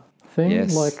 Singer thing?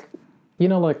 Yes. Like,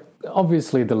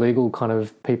 obviously the legal kind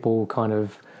of people kind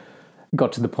of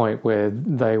got to the point where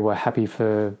they were happy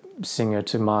for Singer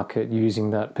to market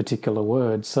using that particular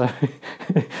word. So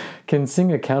can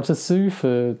Singer countersue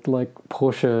for like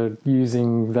Porsche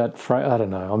using that phrase? I don't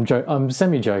know. I'm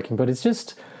semi-joking, but it's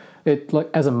just, it like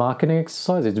as a marketing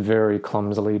exercise, it's very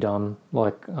clumsily done.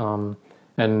 Like,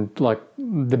 and like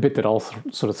the bit that I'll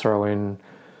sort of throw in,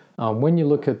 when you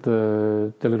look at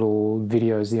the little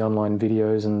videos, the online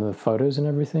videos and the photos and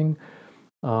everything,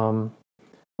 I'm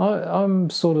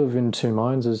sort of in two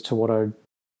minds as to what I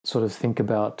sort of think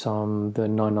about the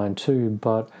 992,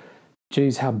 but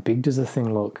geez, how big does the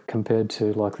thing look compared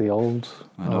to like the old?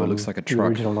 I know, it looks like a the truck.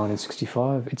 original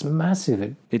 1965. It's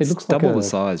massive. It looks double like the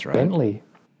size, right? Bentley.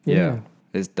 Yeah.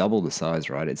 It's double the size,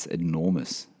 right? It's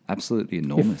enormous. Absolutely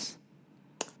enormous.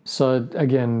 So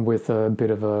again, with a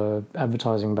bit of a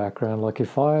advertising background, like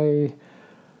if that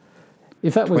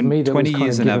was me, that 20 was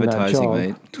years in kind of given advertising,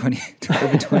 that job, mate.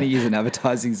 Over 20 years in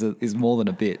advertising is more than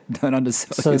a bit. Don't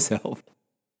undersell yourself.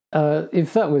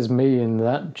 If that was me in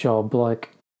that job,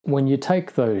 like when you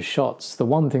take those shots, the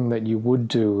one thing that you would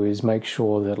do is make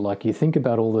sure that like you think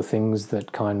about all the things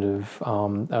that kind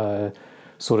of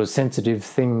sort of sensitive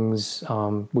things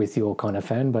with your kind of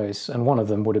fan base, and one of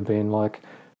them would have been like,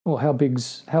 well, how big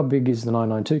is the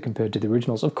 992 compared to the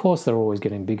originals? Of course, they're always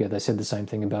getting bigger. They said the same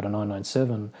thing about a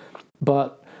 997,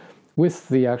 but with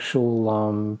the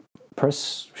actual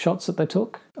press shots that they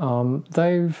took,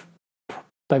 they've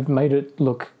made it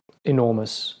look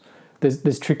enormous.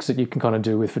 There's tricks that you can kind of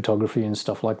do with photography and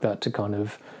stuff like that to kind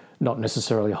of not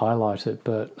necessarily highlight it,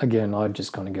 but again, I'd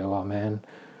just kind of go, oh man,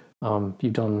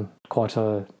 you've done quite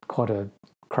a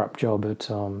crap job at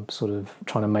sort of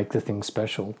trying to make the thing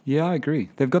special. Yeah, I agree.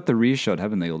 They've got the rear shot,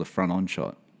 haven't they, or the front on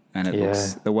shot, and it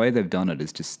looks, the way they've done it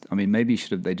is just, I mean, maybe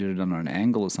they did it on an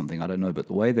angle or something, I don't know, but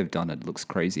the way they've done it looks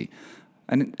crazy.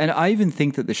 And I even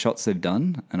think that the shots they've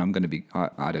done, and I'm going to be,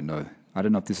 I don't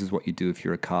know if this is what you do if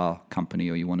you're a car company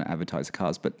or you want to advertise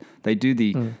cars, but they do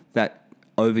that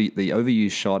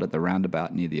overused shot at the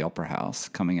roundabout near the Opera House,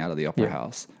 coming out of the Opera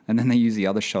House, and then they use the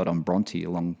other shot on Bronte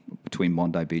along between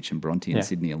Bondi Beach and Bronte in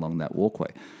Sydney along that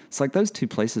walkway. It's like those two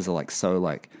places are like so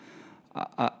like.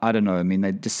 I don't know. I mean,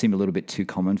 they just seem a little bit too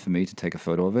common for me to take a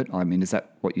photo of it. I mean, is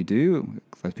that what you do?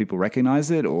 Does people recognize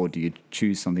it, or do you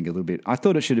choose something a little bit? I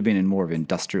thought it should have been in more of an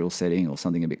industrial setting or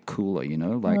something a bit cooler, you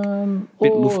know, like a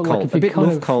bit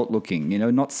Luftkult looking, you know,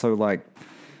 not so like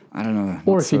I don't know.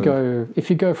 Or if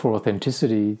you go for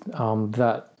authenticity,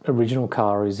 that original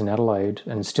car is in Adelaide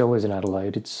and still is in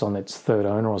Adelaide. It's on its third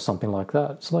owner or something like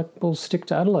that. It's like, well, stick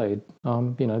to Adelaide.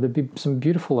 You know, there'd be some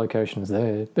beautiful locations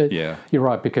there. But you're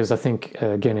right, because I think,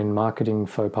 again, in marketing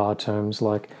faux pas terms,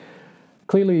 like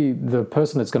clearly the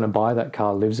person that's going to buy that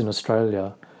car lives in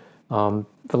Australia.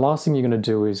 The last thing you're going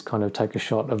to do is kind of take a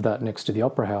shot of that next to the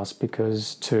Opera House,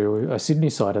 because to a Sydney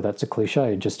sider, that's a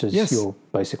cliche, just as you're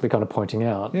basically kind of pointing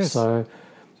out. Yes. So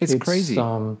it's crazy.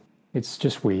 It's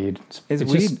just weird. It's weird.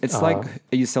 Just, it's like,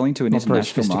 are you selling to an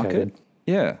international market?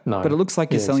 Yeah. No. But it looks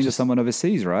like you're selling to someone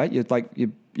overseas, right?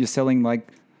 You're selling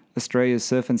like Australia's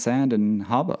surf and sand and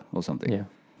harbour or something. Yeah.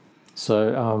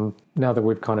 So now that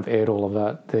we've kind of aired all of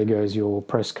that, there goes your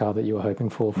press car that you were hoping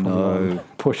for from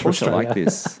Porsche Australia. Like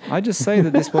this. I just say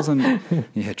that this wasn't.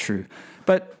 Yeah, true.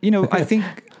 But you know, I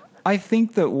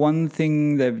think that one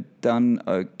thing they've done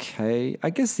okay. I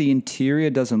guess the interior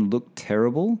doesn't look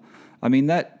terrible. I mean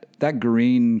that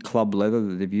green club leather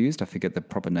that they've used, I forget the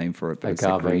proper name for it, but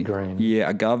agave green. Yeah,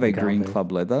 agave green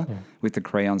club leather with the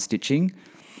crayon stitching.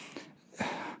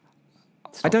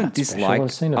 I don't dislike.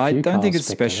 I don't think it's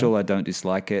special. I don't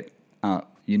dislike it.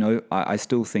 You know, I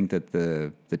still think that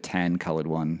the tan coloured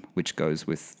one, which goes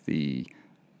with the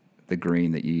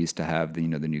green that you used to have, the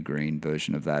new green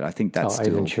version of that, I think that's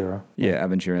still Aventura. Yeah,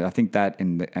 Aventura. I think that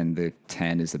and the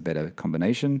tan is a better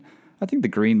combination. I think the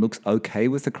green looks okay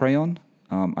with the crayon.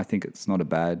 I think it's not a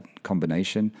bad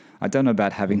combination. I don't know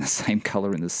about having the same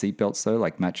color in the seatbelts though.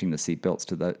 Like matching the seatbelts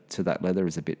to that leather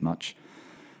is a bit much.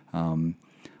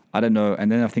 I don't know. And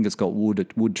then I think it's got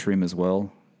wood trim as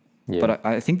well. Yeah. But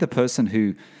I think the person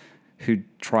who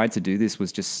tried to do this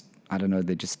was just, I don't know,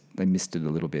 they missed it a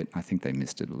little bit. I think they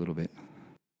missed it a little bit.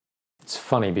 It's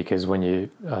funny because when you,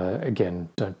 again,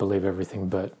 don't believe everything,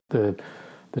 but the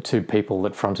two people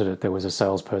that fronted it, there was a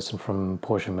salesperson from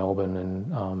Porsche Melbourne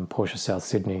and Porsche South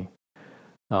Sydney.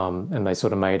 And they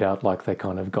sort of made out like they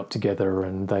kind of got together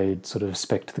and they sort of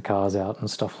spec'd the cars out and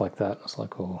stuff like that. It's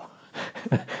like, oh,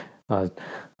 I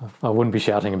wouldn't be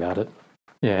shouting about it.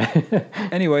 Yeah.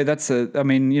 Anyway,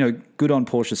 good on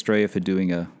Porsche Australia for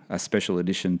doing a special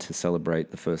edition to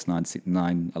celebrate the first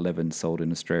 911 sold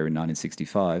in Australia in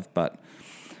 1965, but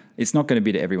it's not going to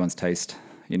be to everyone's taste.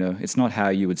 You know, it's not how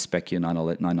you would spec your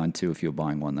 992 if you're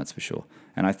buying one, that's for sure.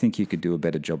 And I think you could do a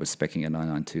better job of speccing a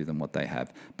 992 than what they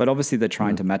have. But obviously they're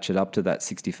trying to match it up to that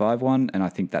 65 one, and I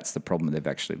think that's the problem. They've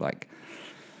actually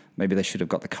maybe they should have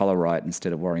got the color right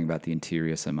instead of worrying about the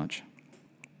interior so much.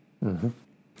 Mm-hmm.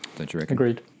 Don't you reckon?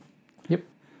 Agreed. Yep.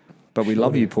 But we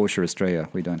love you, Porsche Australia.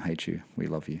 We don't hate you. We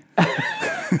love you.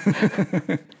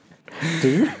 Do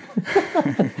you?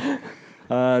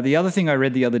 The other thing I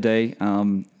read the other day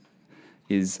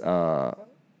is the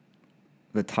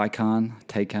Taycan,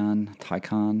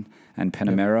 and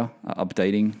Panamera are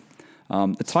updating.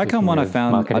 The Taycan one I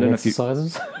found, I don't know if you...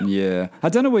 Yeah. I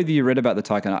don't know whether you read about the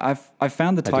Taycan. I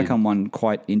found the Taycan one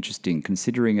quite interesting,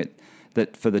 considering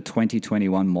that for the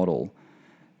 2021 model,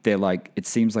 it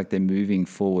seems like they're moving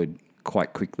forward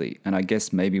quite quickly. And I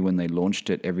guess maybe when they launched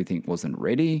it, everything wasn't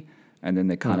ready. And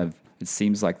then it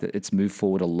seems like that it's moved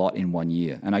forward a lot in 1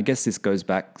 year. And I guess this goes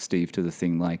back, Steve, to the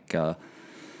thing like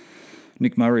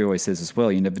Nick Murray always says as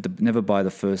well, you never buy the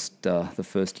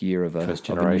first year of a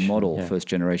new model, first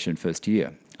generation, first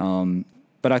year.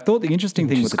 But I thought the interesting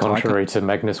thing with the contrary to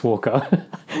Magnus Walker.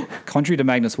 Contrary to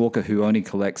Magnus Walker, who only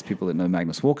collects, people that know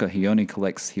Magnus Walker, he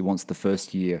wants the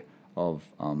first year of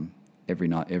every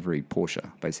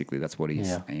Porsche. Basically, that's what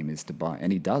his aim is to buy.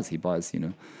 And he does. He buys,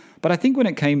 But I think when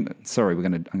it came... Sorry, I'm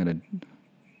going to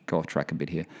go off track a bit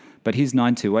here. But his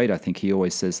 928, I think he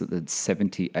always says that the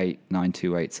 78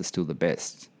 928s are still the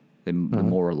best. They're the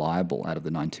more reliable out of the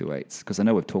 928s. Because I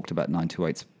know we've talked about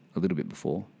 928s a little bit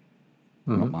before.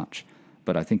 Not much.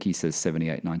 But I think he says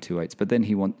 78 928s. But then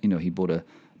he bought a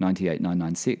 98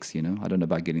 996, I don't know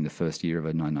about getting the first year of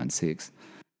a 996.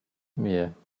 Yeah.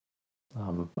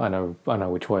 I know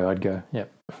which way I'd go. Yep.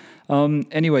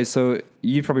 Anyway, so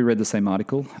you probably read the same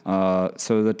article.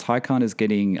 So the Taycan is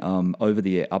getting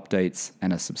over-the-air updates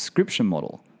and a subscription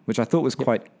model, which I thought was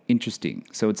quite interesting.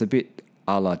 So it's a bit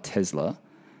a la Tesla.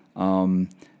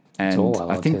 That's all I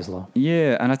love Tesla.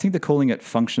 Yeah, and I think they're calling it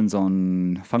functions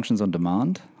on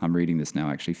demand. I'm reading this now,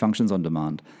 actually, functions on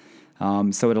demand.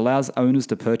 So it allows owners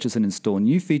to purchase and install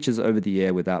new features over the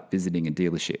air without visiting a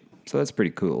dealership. So that's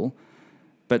pretty cool.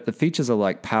 But the features are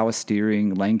like power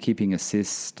steering, lane keeping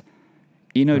assist,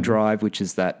 InnoDrive, which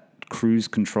is that cruise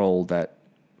control that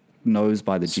knows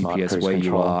by the Smart GPS cruise where you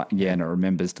control. are, and it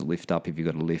remembers to lift up if you've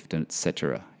got a lift, and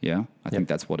etc. Yeah, I think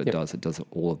that's what it does. It does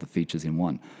all of the features in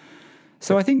one.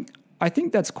 So I think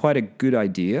that's quite a good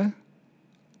idea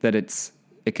that it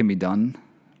can be done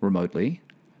remotely.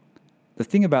 The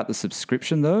thing about the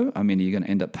subscription, though, I mean, you're going to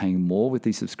end up paying more with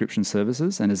these subscription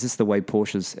services. And is this the way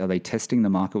are they testing the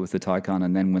market with the Taycan,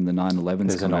 and then when the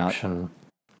 911s come out?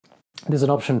 There's an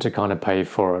option to kind of pay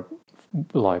for it,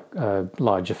 like a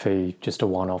larger fee, just a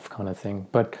one-off kind of thing.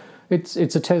 But it's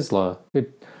a Tesla.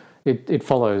 It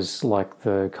follows like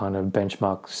the kind of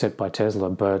benchmark set by Tesla,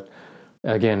 but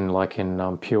again, like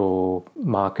in pure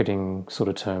marketing sort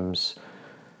of terms,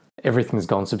 everything's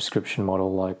gone subscription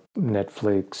model, like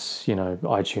Netflix,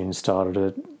 iTunes started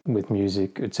it with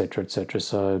music, etc., etc.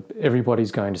 So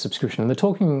everybody's going to subscription, and they're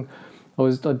talking.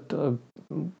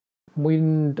 We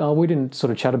didn't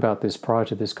sort of chat about this prior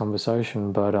to this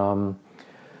conversation, but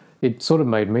it sort of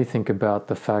made me think about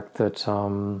the fact that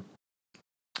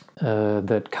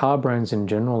that car brands in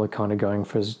general are kind of going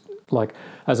for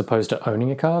as opposed to owning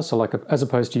a car. So as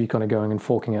opposed to you kind of going and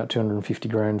forking out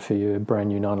 $250,000 for your brand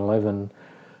new 911.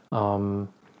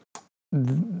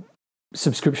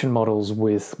 Subscription models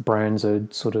with brands are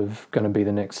sort of going to be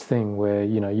the next thing, where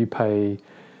you pay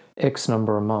X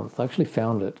number a month. I actually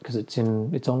found it because it's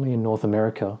only in North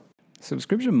America.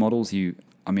 Subscription models,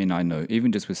 I know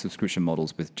even just with subscription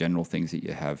models with general things that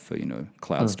you have for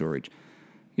cloud storage,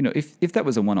 if that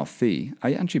was a one-off fee,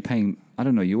 aren't you paying? I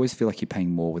don't know. You always feel like you're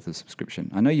paying more with a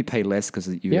subscription. I know you pay less because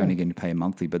you're only going to pay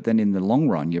monthly, but then in the long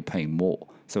run, you're paying more.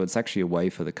 So it's actually a way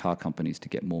for the car companies to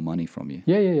get more money from you.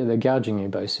 Yeah. They're gouging you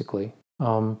basically.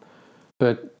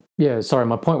 But yeah, sorry.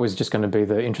 My point was just going to be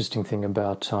the interesting thing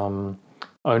about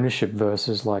ownership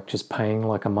versus like just paying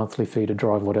like a monthly fee to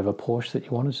drive whatever Porsche that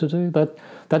you wanted to do.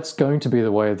 That's going to be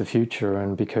the way of the future,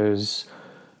 and because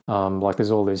like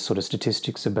there's all these sort of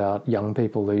statistics about young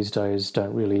people these days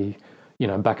don't really,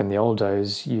 back in the old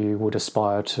days, you would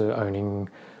aspire to owning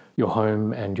your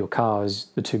home and your car as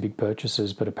the two big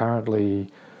purchases, but apparently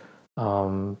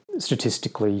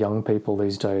statistically young people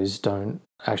these days don't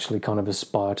actually kind of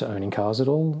aspire to owning cars at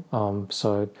all.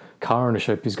 So car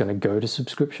ownership is going to go to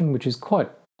subscription, which is quite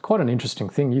an interesting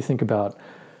thing. You think about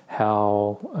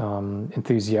how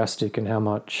enthusiastic and how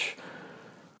much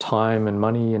time and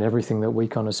money and everything that we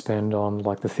kind of spend on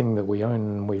like the thing that we own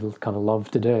and we kind of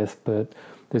love to death, but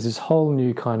there's this whole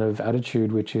new kind of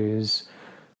attitude which is,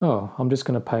 I'm just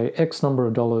going to pay X number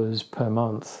of dollars per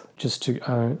month just to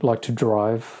own, like to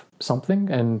drive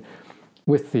something. And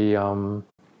with the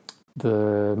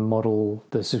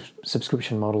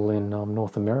subscription model in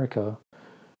North America,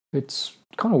 it's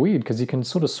kind of weird because you can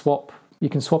sort of swap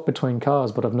between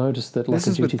cars, but I've noticed that like a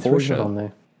GT3 is not on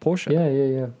there. Porsche.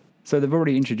 Yeah. So they've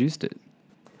already introduced it.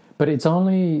 But it's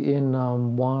only in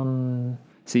one...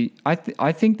 See, I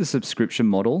think the subscription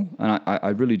model, and I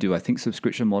really do, I think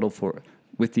subscription model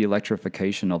with the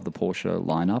electrification of the Porsche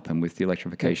lineup and with the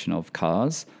electrification of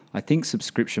cars, I think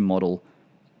subscription model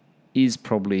is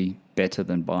probably better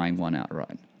than buying one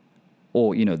outright.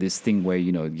 Or, this thing where,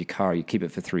 your car, you keep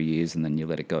it for 3 years and then you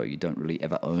let it go. You don't really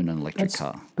ever own an electric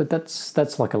car. But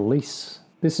that's like a lease.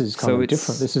 This is kind of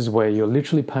different. This is where you're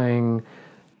literally paying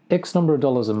X number of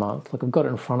dollars a month. Like I've got it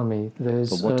in front of me.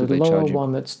 There's a lower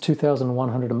one that's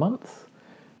 $2,100 a month,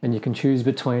 and you can choose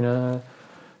between a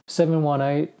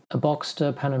 718, a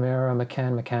Boxster, Panamera,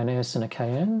 Macan S, and a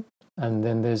Cayenne. And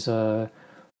then there's the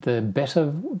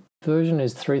better version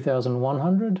is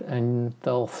 $3,100, and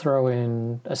they'll throw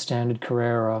in a standard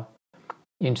Carrera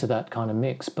into that kind of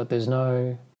mix. But there's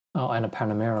no and a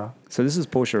Panamera. So this is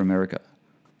Porsche America.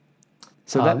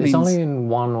 So that means it's only in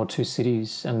one or two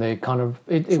cities, and they kind of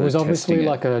it was obviously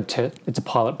like it's a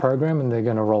pilot program, and they're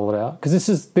going to roll it out because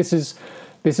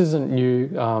this isn't new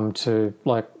to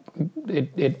like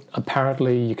it.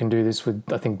 Apparently, you can do this with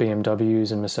I think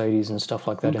BMWs and Mercedes and stuff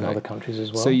like that in other countries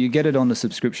as well. So you get it on the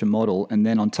subscription model, and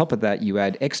then on top of that, you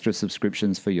add extra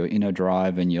subscriptions for your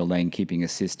InnoDrive and your lane keeping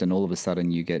assist, and all of a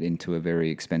sudden, you get into a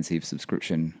very expensive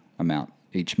subscription amount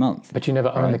each month. But you never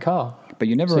own the car. But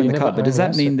you never own the car. But does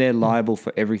that mean they're liable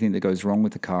for everything that goes wrong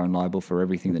with the car and liable for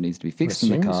everything that needs to be fixed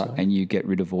in the car? So. And you get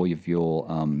rid of all of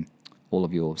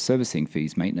your servicing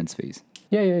fees, maintenance fees?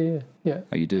 Yeah.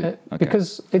 Oh, you do? Okay.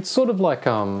 Because it's sort of like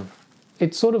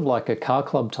a car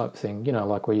club type thing,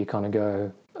 like where you kind of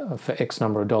go, for X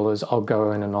number of dollars, I'll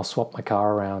go in and I'll swap my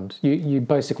car around. You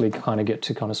basically kind of get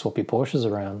to kind of swap your Porsches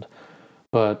around,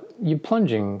 but you're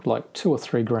plunging like $2 or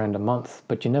 $3 a month,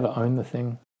 but you never own the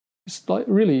thing. It's like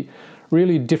really,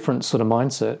 really different sort of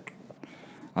mindset.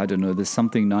 I don't know. There's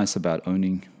something nice about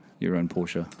owning your own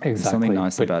Porsche. Exactly. There's something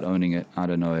nice about owning it. I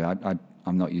don't know.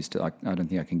 I'm not used to. I don't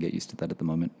think I can get used to that at the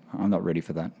moment. I'm not ready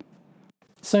for that.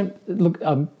 Same. Look,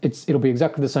 it'll be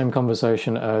exactly the same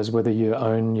conversation as whether you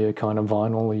own your kind of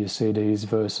vinyl or your CDs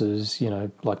versus,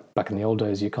 like back in the old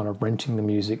days, you're kind of renting the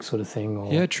music sort of thing.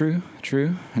 Or... Yeah, true.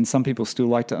 And some people still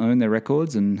like to own their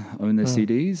records and own their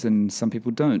CDs, and some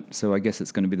people don't. So I guess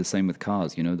it's going to be the same with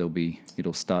cars.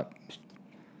 It'll start.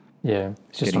 Yeah,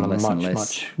 it's just on a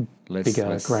much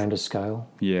bigger, grander scale.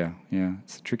 Yeah,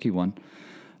 it's a tricky one.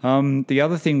 The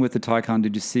other thing with the Taycan,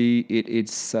 did you see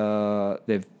it's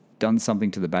they've done something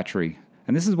to the battery,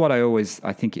 and this is what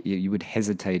I think you would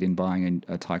hesitate in buying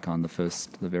a Taycan,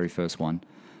 the very first one.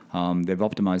 They've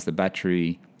optimized the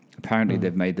battery. Apparently,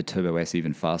 they've made the Turbo S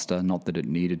even faster. Not that it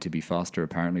needed to be faster,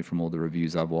 apparently, from all the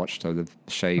reviews I've watched. So they've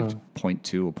shaved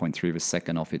 0.2 or 0.3 of a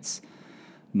second off its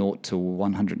 0 to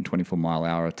 124 mile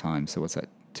hour time. So what's that?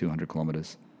 200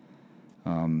 kilometers.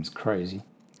 It's crazy.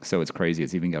 So it's crazy.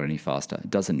 It's even got any faster. It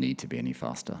doesn't need to be any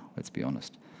faster. Let's be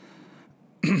honest.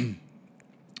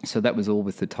 So that was all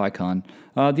with the Taycan.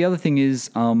 The other thing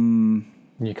is,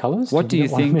 new colors. What do you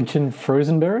think? I mentioned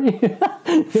Frozenberry.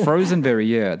 Frozenberry,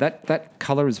 yeah. That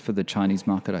color is for the Chinese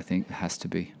market. I think it has to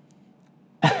be.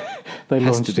 They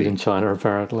launched it in China,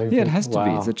 apparently. Yeah, it has to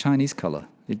be. It's a Chinese color.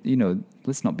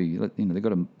 Let's not be. They've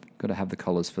got to have the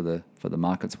colors for the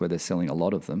markets where they're selling a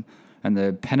lot of them. And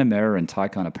the Panamera and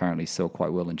Taycan apparently sell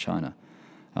quite well in China.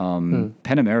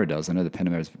 Panamera does. I know the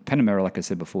Panamera, like I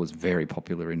said before, is very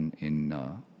popular in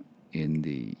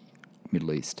the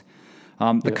Middle East.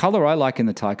 The color I like in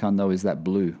the Taycan though is that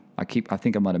blue. I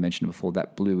think I might have mentioned it before,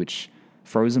 that blue, which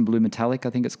frozen blue metallic, I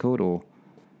think it's called, or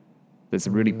there's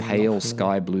a really pale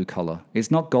sky blue color. It's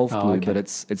not Gulf blue, but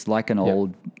it's like an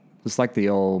old. It's like the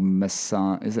old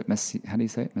Masan. Is it how do you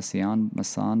say it?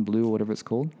 Masan blue or whatever it's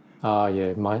called.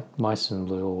 Yeah, Meissen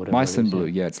blue or whatever. Meissen blue,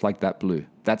 yeah, it's like that blue.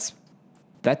 That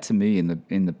to me in the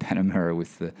Panamera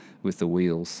with the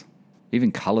wheels,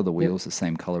 even color the wheels the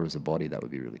same color as the body. That would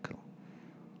be really cool.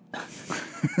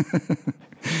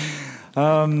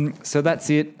 So that's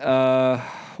it.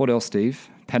 What else, Steve?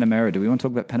 Panamera. Do we want to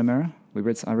talk about Panamera?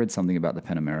 I read something about the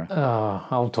Panamera.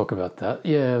 I'll talk about that.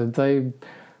 Yeah,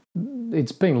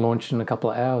 it's been launched in a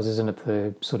couple of hours, isn't it?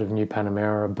 The sort of new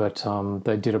Panamera, but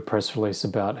they did a press release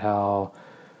about how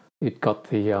it got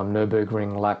the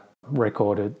Nürburgring lap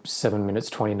record at 7 minutes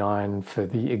 29 for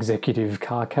the executive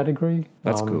car category.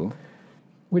 That's cool.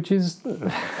 Which is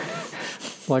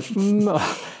like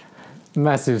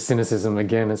massive cynicism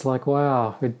again. It's like,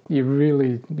 wow, you're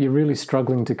really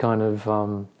struggling to kind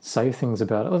of say things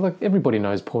about it. Like everybody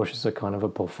knows Porsches are kind of a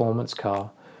performance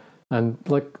car, and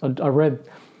like I read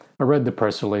the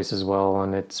press release as well,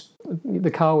 and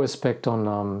the car was spec'd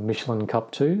on Michelin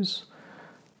Cup 2s.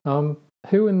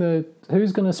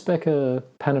 Who's going to spec a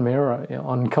Panamera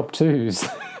on Cup 2s?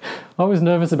 I was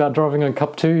nervous about driving on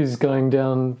Cup 2s going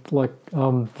down like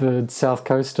the South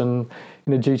Coast and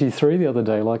in a GT3 the other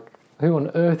day. Like, who on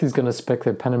earth is going to spec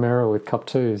their Panamera with Cup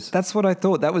 2s? That's what I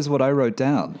thought. That was what I wrote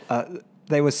down.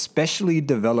 They were specially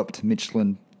developed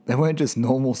Michelin. They weren't just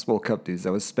normal sport Cup 2s.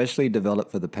 They were specially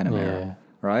developed for the Panamera. Yeah.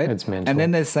 Right? It's mental. And then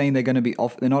they're saying they're going to be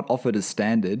they're not offered as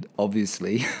standard,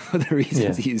 obviously, for the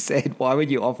reasons you said. Why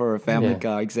would you offer a family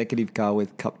car, executive car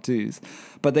with Cup 2s?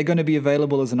 But they're going to be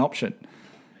available as an option.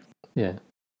 Yeah.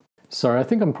 Sorry, I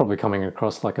think I'm probably coming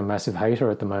across like a massive hater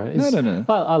at the moment. No.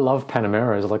 I love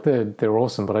Panameras. Like they're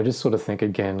awesome, but I just sort of think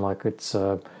again like it's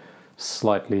a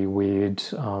slightly weird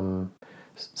kind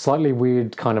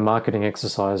of marketing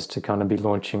exercise to kind of be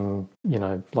launching,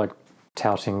 like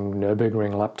touting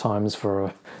Nürburgring lap times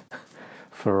for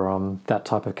that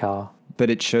type of car. But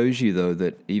it shows you though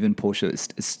that even Porsche is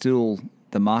still,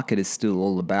 the market is still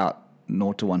all about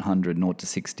 0 to 100, 0 to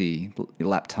 60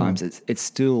 lap times. It's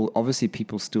still, obviously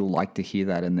people still like to hear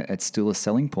that, and it's still a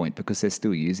selling point because they're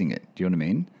still using it. Do you know what I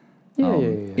mean?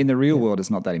 Yeah. In the real world, it's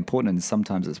not that important, and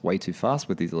sometimes it's way too fast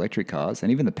with these electric cars,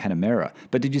 and even the Panamera.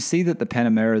 But did you see that the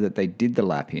Panamera that they did the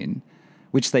lap in,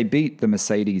 which they beat the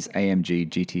Mercedes AMG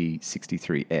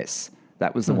GT63S,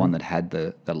 that was the one that had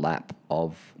the lap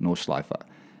of Nordschleife,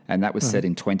 and that was set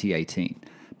in 2018.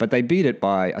 But they beat it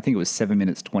by, I think it was 7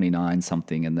 minutes 29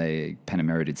 something, and the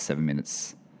Panamera did 7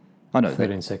 minutes. Oh no,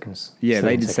 13 seconds. Yeah,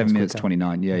 they did 7 minutes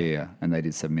 29. Yeah, and they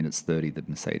did 7 minutes 30, the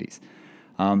Mercedes.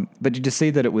 But did you see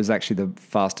that it was actually the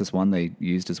fastest one they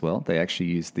used as well? They actually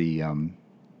used the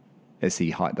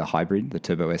SE, the hybrid, the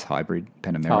Turbo S hybrid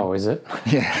Panamera. Oh, is it?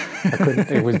 Yeah.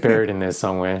 It was buried in there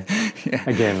somewhere. Yeah.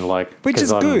 Again, like, Which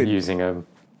is because I'm good. using a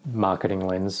marketing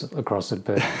lens across it,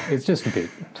 but it's just a bit,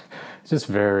 it's just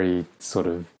very sort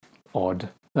of odd.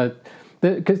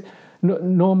 Because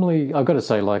normally, I've got to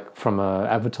say, like, from an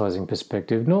advertising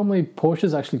perspective, normally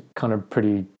Porsche's actually kind of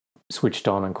pretty switched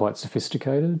on and quite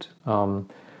sophisticated.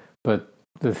 But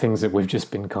the things that we've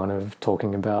just been kind of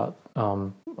talking about,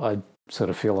 I sort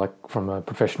of feel like from a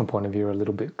professional point of view are a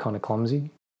little bit kind of clumsy.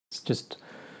 It's just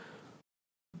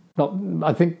not,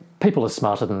 I think people are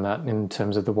smarter than that in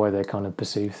terms of the way they kind of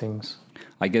perceive things.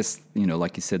 I guess,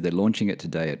 like you said, they're launching it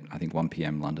today at, I think, 1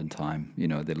 p.m. London time.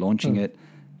 They're launching it.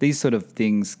 These sort of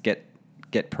things get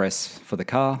press for the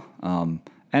car. And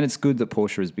it's good that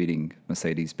Porsche is beating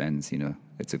Mercedes-Benz.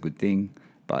 It's a good thing.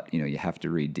 But, you have to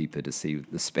read deeper to see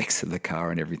the specs of the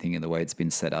car and everything and the way it's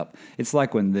been set up. It's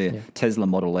like when the Tesla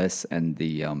Model S and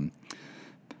the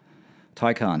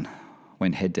Taycan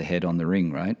went head-to-head on the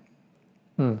ring, right?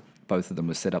 Both of them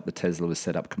were set up. The Tesla was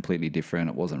set up completely different.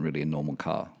 It wasn't really a normal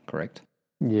car, correct?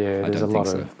 Yeah, there's a lot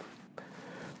of...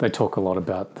 They talk a lot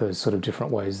about the sort of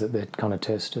different ways that they're kind of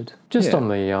tested. Just on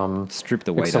the strip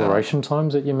the weight acceleration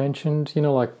times that you mentioned,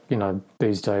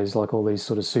 these days, like all these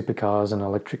sort of supercars and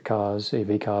electric cars,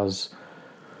 EV cars,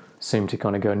 seem to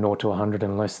kind of go 0 to 100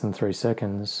 in less than 3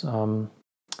 seconds. A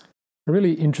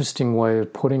really interesting way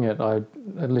of putting it, I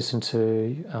listened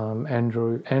to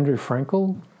Andrew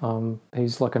Frankel.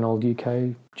 He's like an old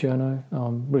UK journo,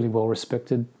 really well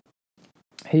respected.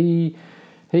 He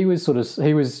was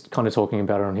kind of talking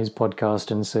about it on his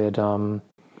podcast and said,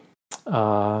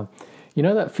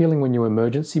 that feeling when you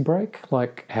emergency brake,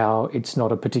 like how it's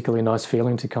not a particularly nice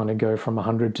feeling to kind of go from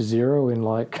 100 to 0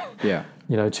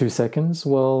 in 2 seconds.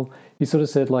 Well, he sort of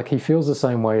said like he feels the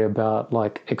same way about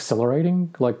like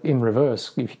accelerating, like in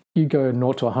reverse. If you go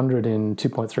 0 to 100 in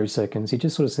 2.3 seconds, he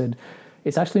just sort of said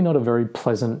it's actually not a very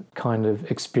pleasant kind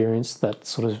of experience, that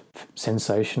sort of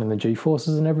sensation and the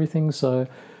G-forces and everything. So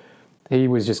he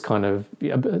was just kind of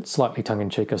slightly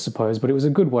tongue-in-cheek, I suppose, but it was a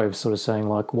good way of sort of saying,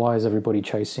 like, why is everybody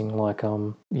chasing, like,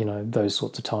 those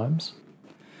sorts of times?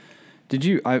 Did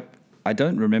you... I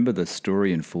don't remember the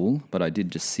story in full, but I did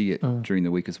just see it during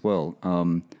the week as well.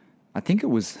 I think it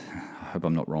was... I hope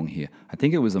I'm not wrong here. I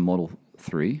think it was a Model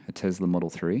 3, a Tesla Model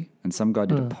 3, and some guy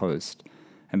did a post.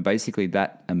 And basically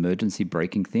that emergency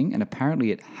braking thing, and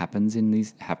apparently it happens in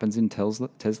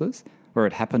Teslas, where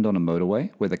it happened on a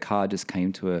motorway, where the car just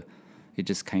came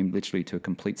literally to a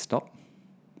complete stop.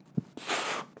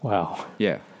 Wow.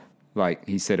 Yeah. Like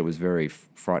he said, it was very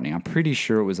frightening. I'm pretty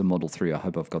sure it was a Model 3. I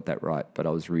hope I've got that right, but I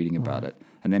was reading about it.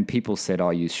 And then people said,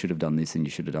 you should have done this and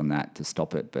you should have done that to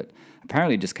stop it. But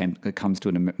apparently it comes to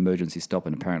an emergency stop,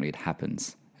 and apparently it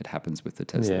happens. It happens with the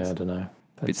Teslas. Yeah, I don't know.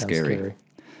 That bit scary.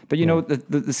 But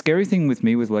the scary thing with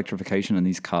me with electrification and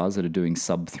these cars that are doing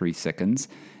sub 3 seconds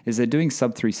is they're doing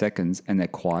sub 3 seconds and they're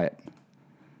quiet.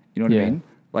 You know what I mean?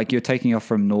 Like you're taking off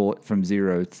from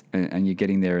 0 and you're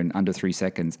getting there in under 3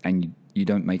 seconds and you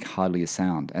don't make hardly a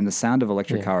sound. And the sound of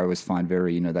electric car I always find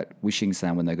very, that whooshing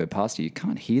sound when they go past you. You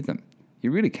can't hear them.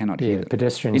 You really cannot hear them.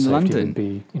 Pedestrian in safety London, would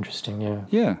be interesting, yeah.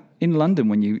 Yeah. In London,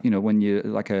 when you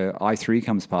like a i3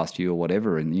 comes past you or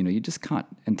whatever, and, you just can't,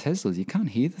 and Teslas, you can't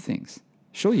hear the things.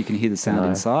 Sure, you can hear the sound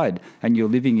inside, and you're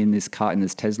living in this car, in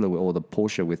this Tesla or the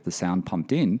Porsche with the sound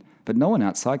pumped in, but no one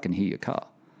outside can hear your car.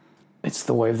 It's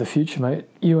the way of the future, mate.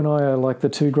 You and I are like the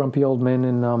two grumpy old men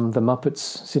in the Muppets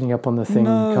sitting up on the thing.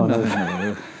 No,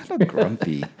 not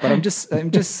grumpy. But I'm just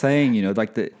saying,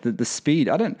 like the speed.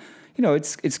 I don't.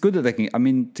 It's good that they can. I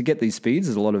mean, to get these speeds,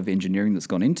 there's a lot of engineering that's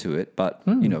gone into it. But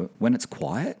when it's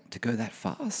quiet, to go that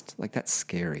fast, like that's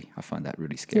scary. I find that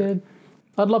really scary. Yeah,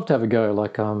 I'd love to have a go.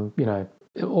 Like all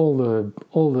the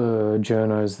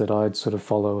journos that I'd sort of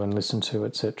follow and listen to,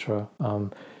 etc.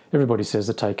 Everybody says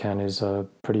the Taycan is a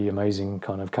pretty amazing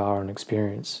kind of car and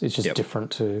experience. It's just different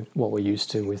to what we're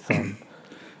used to with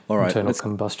all right, internal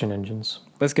combustion engines.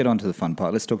 Let's get on to the fun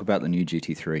part. Let's talk about the new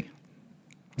GT3.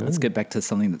 Let's get back to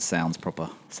something that sounds proper,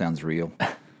 sounds real.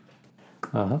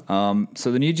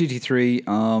 So the new GT3,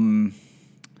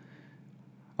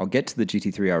 I'll get to the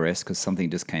GT3 RS because something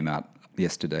just came out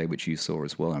yesterday, which you saw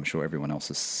as well. I'm sure everyone else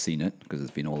has seen it because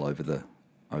it's been all over the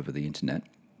internet.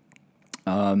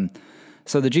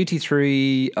 So the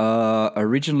GT3,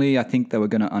 originally, I think they were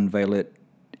going to unveil it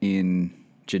in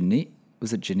Geneva.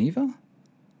 Was it Geneva?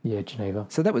 Yeah, Geneva.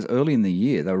 So that was early in the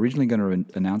year. They were originally going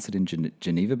to announce it in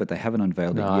Geneva, but they haven't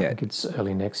unveiled it yet. I think it's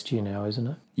early next year now, isn't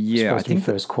it? Yeah, I think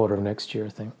first quarter of next year, I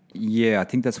think. Yeah, I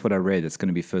think that's what I read. It's going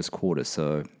to be first quarter.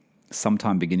 So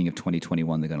sometime beginning of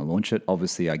 2021, they're going to launch it.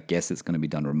 Obviously, I guess it's going to be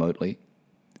done remotely.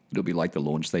 It'll be like the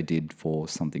launch they did for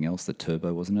something else, the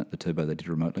Turbo, wasn't it? The Turbo they did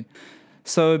remotely.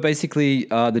 So basically,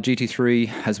 the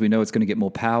GT3, as we know, it's going to get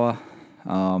more power.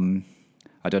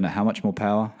 I don't know how much more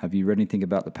power. Have you read anything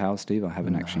about the power, Steve? I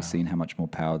haven't actually seen how much more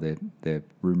power they're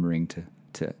rumoring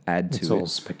to add to it. It's all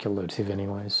speculative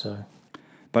anyway, so...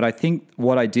 But I think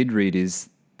what I did read is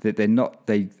that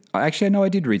actually, I know I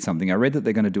did read something. I read that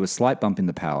they're going to do a slight bump in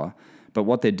the power, but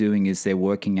what they're doing is they're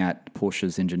working at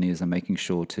Porsche's engineers are making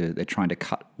sure they're trying to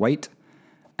cut weight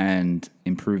and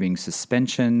improving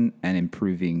suspension and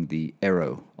improving the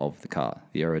aero of the car,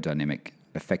 the aerodynamic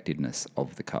effectiveness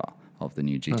of the car, of the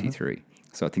new GT3.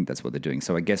 So I think that's what they're doing.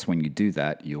 So I guess when you do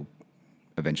that, you'll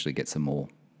eventually get some more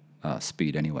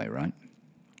speed anyway, right?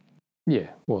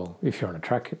 Yeah, well, if you're on a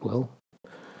track, it will.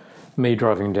 Me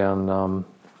driving down,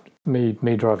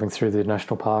 me driving through the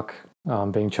national park,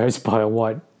 being chased by a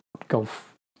white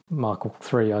Golf Mark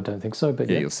III, I don't think so. But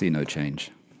yeah, you'll see no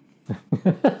change.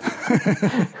 But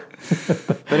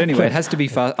anyway, it has to be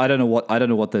fast. I don't know what the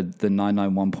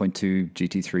 991.2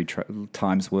 GT3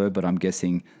 times were, but I'm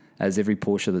guessing as every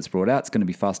Porsche that's brought out, it's going to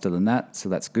be faster than that, so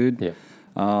that's good. Yeah.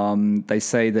 They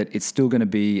say that it's still going to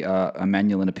be a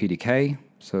manual and a PDK,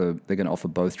 so they're going to offer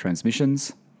both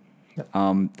transmissions. Yep.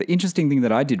 The interesting thing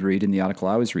that I did read in the article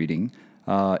I was reading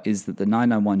is that the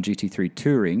 991 GT3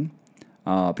 Touring,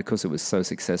 because it was so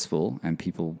successful and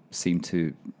people seem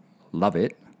to love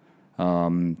it,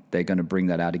 they're going to bring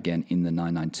that out again in the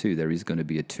 992. There is going to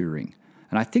be a Touring.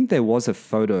 And I think there was a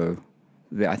photo.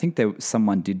 I think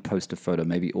someone did post a photo,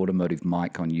 maybe Automotive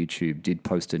Mike on YouTube did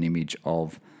post an image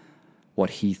of what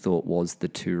he thought was the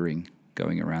Touring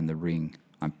going around the ring.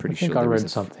 I'm pretty sure I read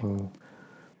something.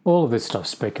 All of this stuff's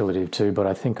speculative too, but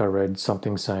I think I read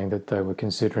something saying that they were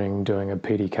considering doing a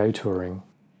PDK Touring,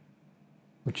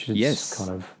 which is kind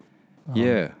of...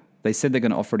 yeah. They said they're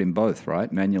going to offer it in both,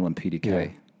 right? Manual and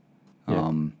PDK.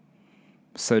 Yeah.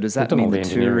 So does that mean the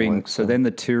Touring... So then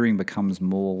the Touring becomes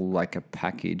more like a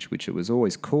package, which it was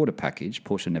always called a package.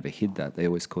 Porsche never hid that. They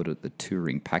always called it the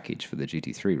Touring package for the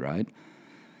GT3, right?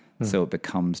 So it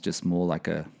becomes just more like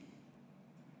a...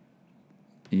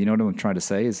 You know what I'm trying to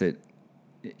say? Is it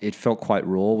felt quite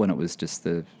raw when it was just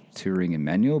the Touring and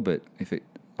manual, but if it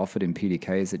offered in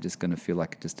PDK, is it just going to feel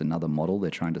like just another model they're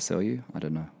trying to sell you? I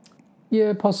don't know.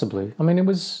 Yeah, possibly. I mean, it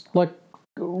was like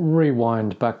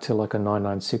rewind back to like a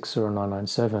 996 or a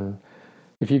 997.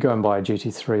 If you go and buy a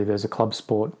GT3, there's a Club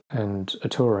Sport and a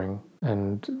Touring,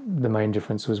 and the main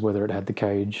difference was whether it had the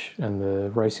cage and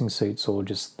the racing seats or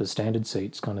just the standard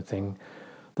seats kind of thing.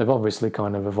 They've obviously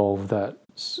kind of evolved that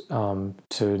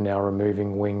to now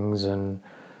removing wings and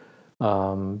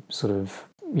sort of,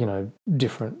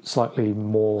 different, slightly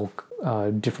more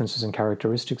differences in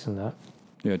characteristics in that.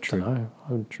 Yeah, true.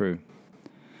 True.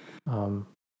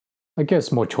 I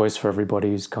guess more choice for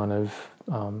everybody is kind of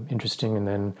interesting, and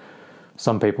then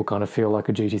some people kind of feel like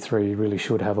a GT3 really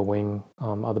should have a wing.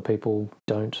 Other people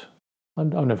don't.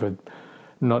 I've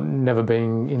never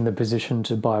been in the position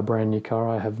to buy a brand new car.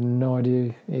 I have no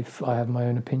idea if I have my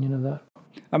own opinion of that.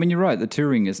 I mean, you're right. The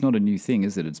Touring is not a new thing,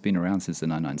 is it? It's been around since the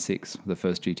 996, the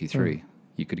first GT3.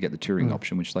 You could get the Touring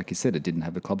option, which, like you said, it didn't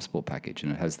have a Club Sport package,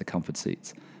 and it has the comfort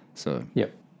seats. So,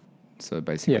 So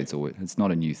basically, it's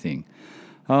not a new thing.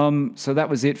 So that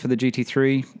was it for the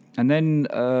GT3. And then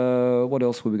what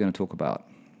else were we going to talk about?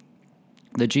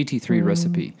 The GT3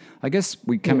 recipe. I guess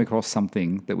we came across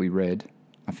something that we read.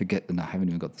 I forget, and I haven't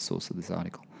even got the source of this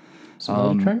article. So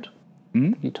Motor Trend?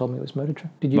 You told me it was Motor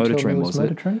Trend. Did you Motor tell Trend, me it was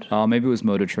Motor Trend? Maybe it was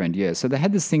Motor Trend, yeah. So they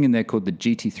had this thing in there called the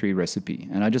GT3 recipe.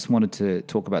 And I just wanted to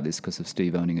talk about this because of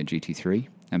Steve owning a GT3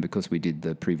 and because we did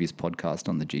the previous podcast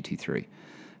on the GT3.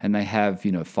 And they have,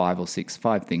 5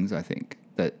 things, I think,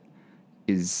 that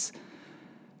is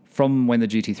from when the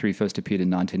GT3 first appeared in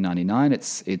 1999.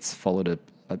 It's followed a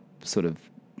sort of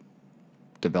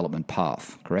development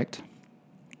path, correct?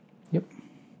 Yep.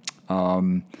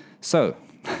 So,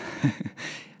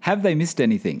 have they missed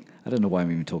anything? I don't know why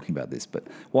I'm even talking about this, but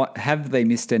have they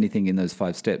missed anything in those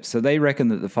 5 steps? So they reckon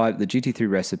that the GT3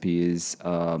 recipe is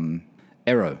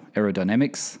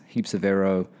aerodynamics, heaps of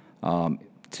aero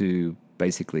to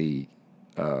basically,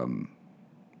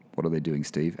 what are they doing,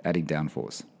 Steve? Adding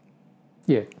downforce.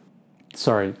 Yeah.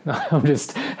 Sorry, I'm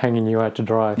just hanging you out to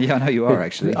dry. Yeah, I know you are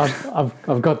actually.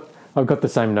 I've got the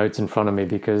same notes in front of me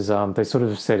because they sort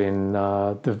of said in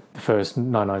the first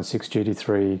 996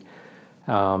 GT3,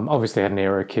 obviously had an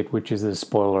aero kit, which is the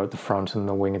spoiler at the front and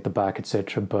the wing at the back,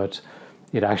 etc. But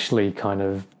it actually kind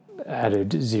of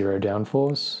added zero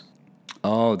downforce.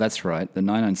 Oh, that's right. The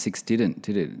 996 didn't,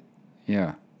 did it?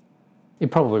 Yeah. It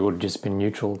probably would have just been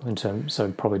neutral in terms, so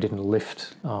it probably didn't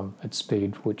lift at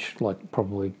speed, which like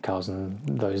probably cars in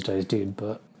those days did.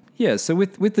 But Yeah, so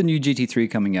with the new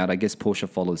GT3 coming out, I guess Porsche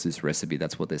follows this recipe.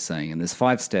 That's what they're saying. And there's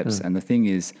 5 steps. And the thing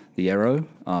is, the aero,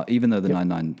 even though the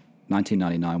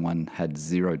 1999 one had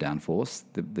 0 downforce,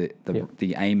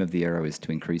 the aim of the aero is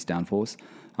to increase downforce.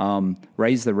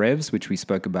 Raise the revs, which we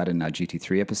spoke about in our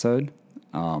GT3 episode,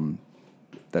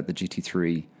 that the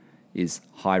GT3 is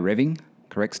high revving.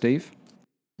 Correct, Steve?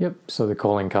 Yep. So the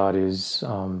calling card is,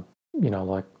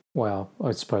 like, wow,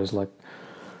 I suppose, like,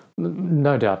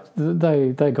 no doubt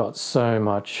they got so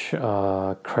much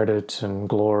credit and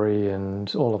glory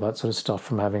and all of that sort of stuff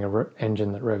from having a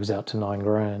engine that revs out to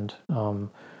 $9,000.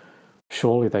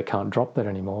 Surely they can't drop that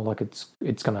anymore. Like, it's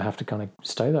going to have to kind of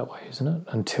stay that way, isn't it?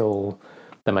 Until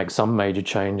they make some major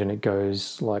change and it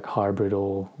goes like hybrid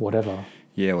or whatever.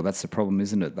 Yeah, well, that's the problem,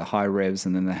 isn't it? The high revs,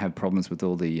 and then they have problems with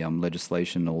all the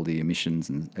legislation, all the emissions,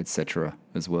 and etc.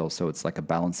 as well. So it's like a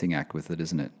balancing act with it,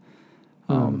 isn't it?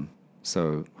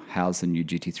 So how's the new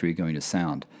GT3 going to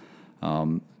sound?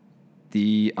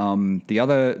 The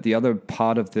other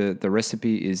part of the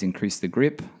recipe is increase the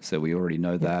grip. So we already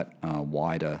know that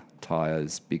wider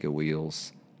tires, bigger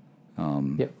wheels,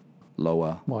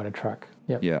 lower wider track.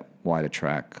 Yep. Yeah, wider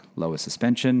track, lower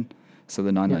suspension. So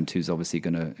the 992 is obviously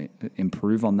going to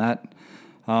improve on that.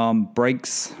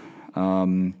 Brakes,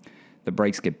 the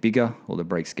brakes get bigger or the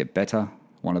brakes get better.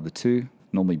 One of the two.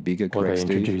 Normally bigger, correct,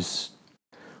 Steve?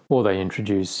 Or they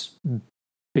introduce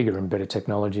bigger and better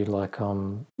technology like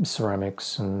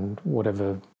ceramics and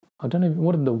whatever. I don't even,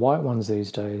 what are the white ones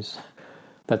these days?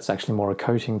 That's actually more a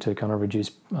coating to kind of reduce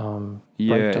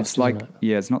brake dust, it's like, isn't it?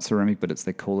 Yeah, it's not ceramic, but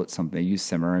they call it something. They use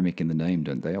ceramic in the name,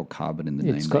 don't they? Or carbon in the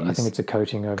name. I think it's a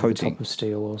coating over the top of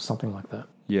steel or something like that.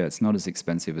 Yeah, it's not as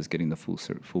expensive as getting the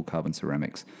full carbon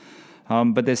ceramics.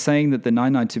 But they're saying that the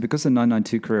 992, because the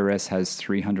 992 Carrera S has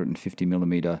 350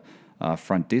 millimeter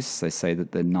front discs, they say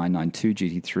that the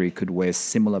 992 GT3 could wear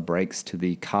similar brakes to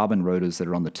the carbon rotors that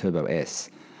are on the Turbo S.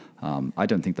 I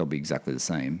don't think they'll be exactly the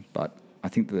same, but I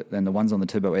think that then the ones on the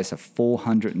Turbo S are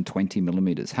 420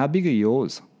 millimeters. How big are your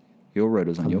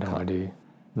rotors on your car?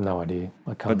 No idea.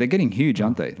 I can't. But they're getting huge,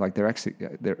 aren't they? Like they're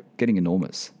getting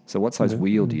enormous. So what size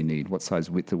wheel do you need? What size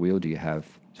width of wheel do you have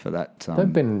for that?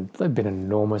 They've been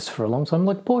enormous for a long time.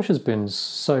 Like Porsche's been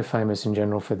so famous in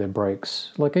general for their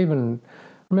brakes. Like even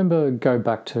remember go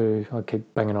back to, I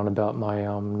keep banging on about my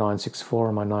 964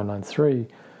 and my 993.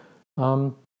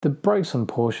 The brakes on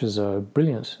Porsches are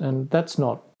brilliant, and that's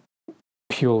not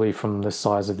purely from the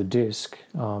size of the disc.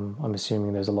 I'm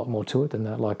assuming there's a lot more to it than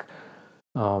that. Like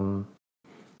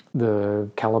the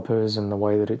calipers and the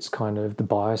way that it's kind of the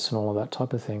bias and all of that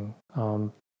type of thing.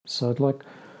 So like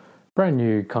brand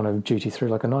new kind of GT3,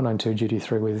 like a 992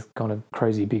 GT3 with kind of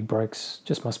crazy big brakes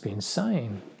just must be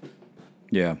insane.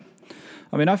 Yeah.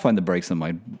 I mean, I find the brakes on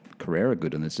my Carrera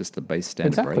good, and it's just the base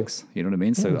standard brakes. You know what I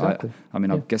mean? So I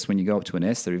guess when you go up to an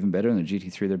S, they're even better, and the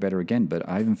GT3 they're better again. But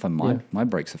I even find my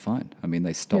brakes are fine. I mean,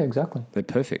 they stop. Yeah, exactly. They're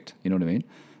perfect. You know what I mean?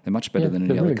 They're much better than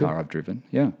any other car I've driven.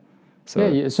 Yeah. So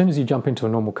as soon as you jump into a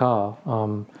normal car,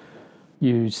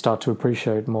 you start to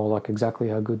appreciate more like exactly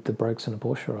how good the brakes in a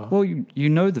Porsche are. Well, you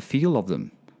know the feel of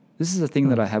them. This is the thing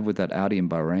that I have with that Audi in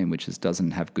Bahrain, which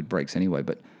doesn't have good brakes anyway.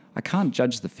 But I can't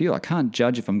judge the feel. I can't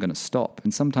judge if I'm going to stop.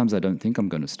 And sometimes I don't think I'm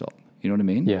going to stop. You know what I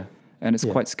mean? Yeah. And it's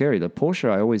quite scary. The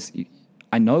Porsche,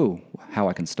 I know how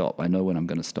I can stop. I know when I'm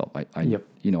going to stop. I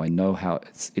know how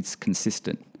it's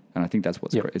consistent. And I think that's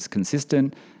what's great. It's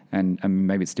consistent, and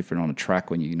maybe it's different on a track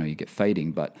when you get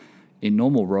fading. But in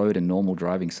normal road and normal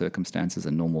driving circumstances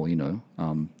and normal,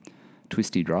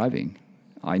 twisty driving,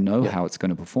 I know how it's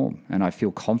going to perform. And I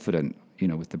feel confident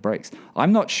with the brakes.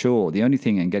 I'm not sure. The only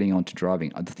thing in getting onto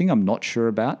driving, the thing I'm not sure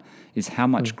about is how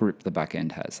much grip the back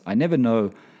end has. I never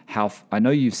know how. I know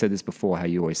you've said this before, how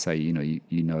you always say, you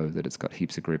know that it's got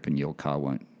heaps of grip and your car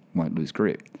won't lose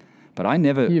grip. But I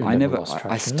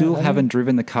still haven't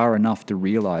driven the car enough to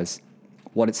realize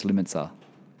what its limits are.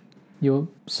 You'll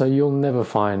never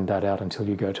find that out until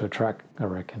you go to a track, I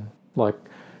reckon. Like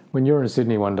when you're in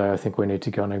Sydney one day, I think we need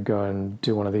to kind of go and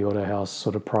do one of the Auto House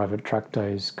sort of private track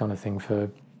days kind of thing for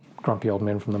grumpy old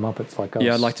men from the Muppets like us.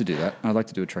 Yeah, I'd like to do that. I'd like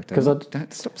to do a track day. Because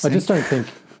I just don't think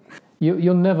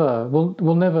you'll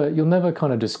never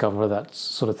kind of discover that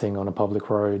sort of thing on a public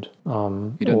road.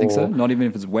 You don't think so? Not even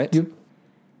if it's wet?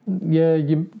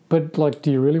 But like,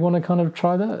 do you really want to kind of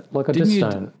try that? Like,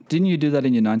 don't. Didn't you do that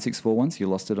in your 964 once? You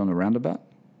lost it on a roundabout?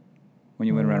 When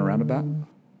you went around a roundabout?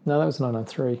 No, that was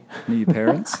 993. Near your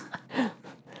parents? Yeah,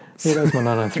 that was my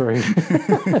 993.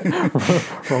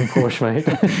 Wrong Porsche, mate.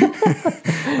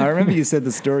 I remember you said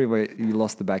the story where you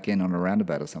lost the back end on a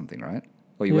roundabout or something, right?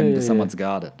 Or you went into someone's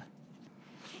garden.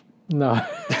 No.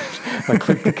 I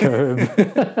clipped the curb.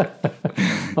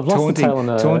 I've lost the tail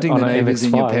on taunting the an neighbours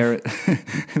in your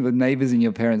MX-5. the neighbours in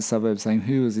your parents' suburb saying,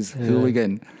 "Who is this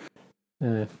hooligan?"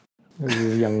 Yeah, this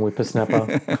is a young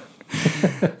whippersnapper.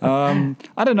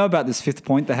 I don't know about this fifth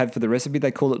point they have for the recipe.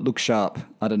 They call it look sharp.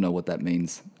 I don't know what that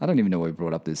means. I don't even know why we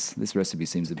brought up this. This recipe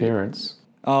seems a bit... Appearance.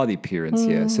 Oh, the appearance,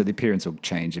 yeah. So the appearance will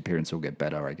change. The appearance will get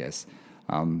better, I guess.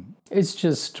 It's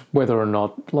just whether or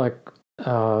not, like,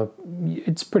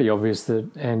 it's pretty obvious that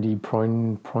Andy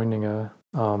Preuninger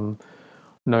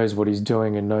knows what he's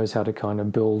doing and knows how to kind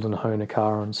of build and hone a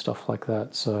car and stuff like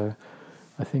that. So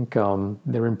I think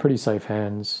they're in pretty safe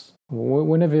hands.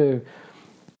 Whenever...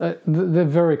 they're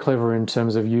very clever in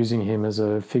terms of using him as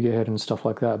a figurehead and stuff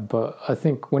like that. But I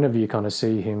think whenever you kind of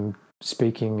see him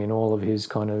speaking in all of his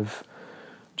kind of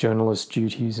journalist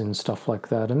duties and stuff like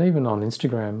that, and even on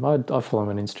Instagram, I follow him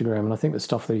on Instagram, and I think the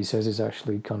stuff that he says is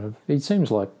actually kind of, he seems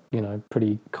like,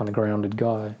 pretty kind of grounded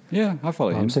guy. Yeah, I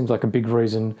follow him. Seems like a big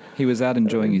reason. He was out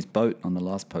enjoying his boat on the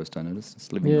last post, I noticed.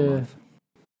 Just living the life.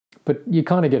 But you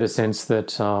kind of get a sense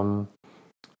that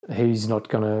he's not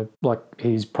going to, like,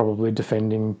 he's probably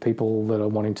defending people that are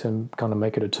wanting to kind of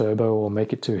make it a turbo or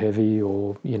make it too heavy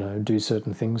or, do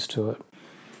certain things to it.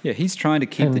 Yeah, he's trying to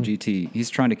keep the GT. He's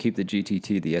trying to keep the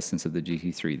GT2, the essence of the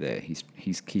GT3 there.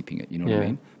 He's keeping it, you know what I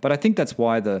mean? But I think that's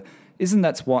why the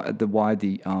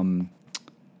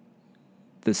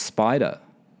Spider,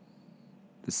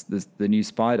 the new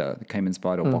Spider, the Cayman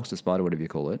Spider or Boxster Spider, whatever you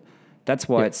call it, that's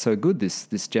why it's so good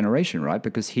this generation, right?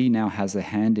 Because he now has a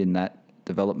hand in that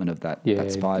development of that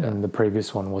Spider. And the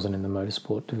previous one wasn't in the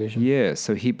motorsport division. Yeah,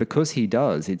 so because he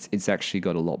does, it's actually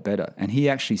got a lot better. And he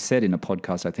actually said in a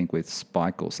podcast, I think with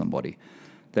Spike or somebody,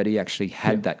 that he actually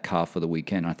had that car for the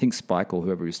weekend. I think Spike or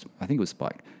whoever I think it was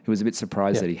Spike, he was a bit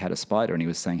surprised that he had a Spider, and he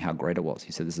was saying how great it was.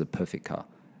 He said, "This is a perfect car."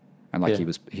 And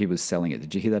he was selling it.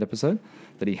 Did you hear that episode?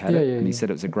 That he had it, and he said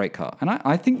it was a great car. And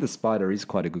I think the Spider is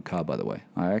quite a good car, by the way.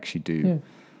 I actually do. Yeah.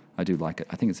 I do like it.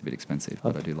 I think it's a bit expensive,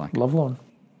 but I do like it. Love one.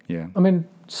 Yeah. I mean,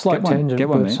 slight tangent. Get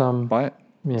one, but, man. Buy it.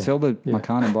 Yeah. Sell the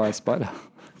Macan and buy a Spider.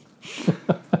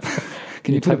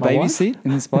 Can you put a baby seat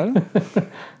in the Spider?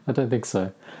 I don't think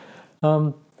so.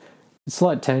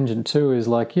 Slight tangent too is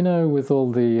like, with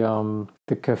all the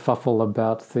kerfuffle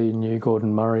about the new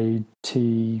Gordon Murray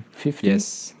T50.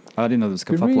 Yes. I didn't know there was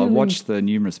kerfuffle. I watched the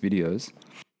numerous videos.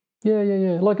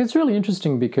 Yeah. Like, it's really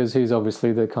interesting because he's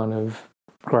obviously the kind of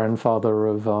grandfather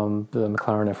of the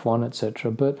McLaren F1,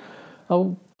 etc. But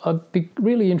I'd be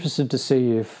really interested to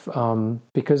see if,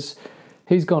 because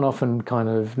he's gone off and kind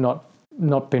of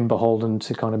not been beholden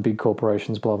to kind of big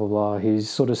corporations, blah, blah, blah. He's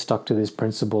sort of stuck to this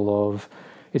principle of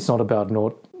it's not about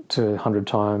 0 to 100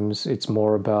 times. It's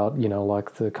more about,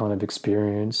 like the kind of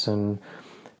experience and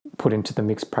put into the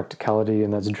mix practicality,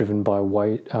 and that's driven by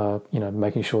weight,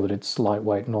 making sure that it's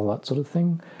lightweight and all that sort of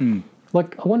thing.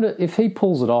 Like, I wonder if he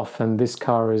pulls it off and this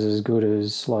car is as good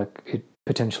as, like, it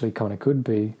potentially kind of could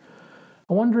be.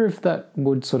 I wonder if that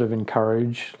would sort of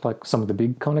encourage, like, some of the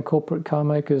big kind of corporate car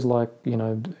makers, like, the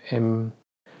M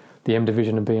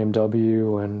division of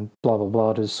BMW and blah, blah,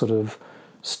 blah, to sort of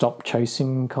stop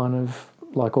chasing kind of,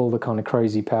 like, all the kind of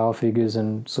crazy power figures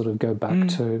and sort of go back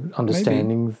to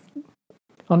understanding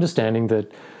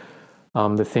that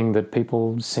the thing that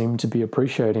people seem to be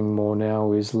appreciating more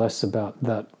now is less about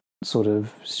that sort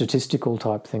of statistical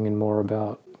type thing and more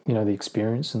about, the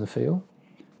experience and the feel.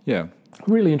 Yeah.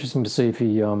 Really interesting to see if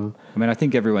he... I mean, I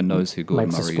think everyone knows who Gordon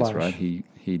Murray is, right?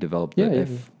 He developed the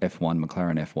F1,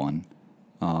 McLaren F1.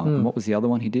 And what was the other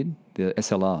one he did? The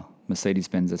SLR,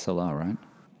 Mercedes-Benz SLR, right?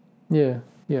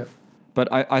 Yeah.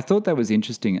 But I thought that was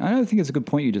interesting. I think it's a good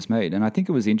point you just made, and I think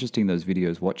it was interesting, those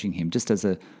videos, watching him just as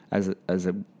a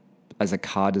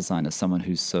car designer, someone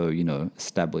who's so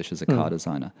established as a car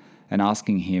designer, and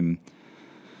asking him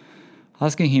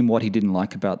what he didn't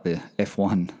like about the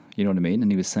F1. You know what I mean? And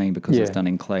he was saying because it was done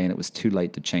in clay and it was too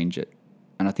late to change it.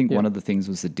 And I think one of the things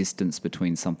was the distance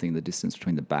between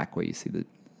the back where you see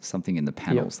something in the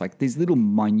panels, like these little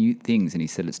minute things. And he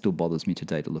said, it still bothers me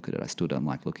today to look at it. I still don't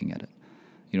like looking at it.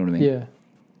 You know what I mean?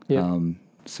 Yeah.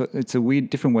 So it's a weird,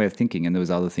 different way of thinking. And there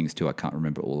was other things too. I can't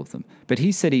remember all of them. But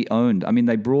he said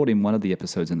they brought in one of the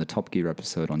episodes in the Top Gear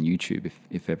episode on YouTube.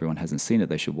 If everyone hasn't seen it,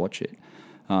 they should watch it.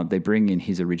 They bring in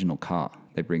his original car.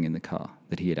 They bring in the car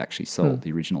that he had actually sold,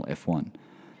 the original F1.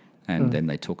 And then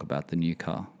they talk about the new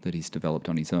car that he's developed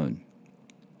on his own.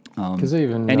 He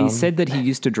said that he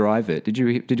used to drive it. Did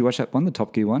you watch that one, the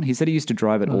Top Gear one? He said he used to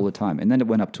drive it all the time. And then it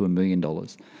went up to $1 million.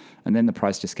 And then the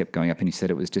price just kept going up. And he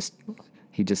said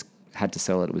he just had to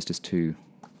sell it. It was just too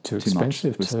expensive. Much.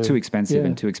 It was too expensive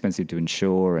and too expensive to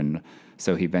insure. And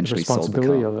so he eventually sold the car.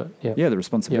 The responsibility of it. Yeah, the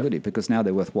responsibility. Because now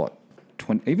they're worth what?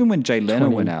 even when Jay Leno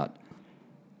 20 went out,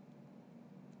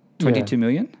 22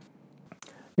 million?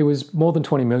 It was more than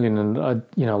 20 million, and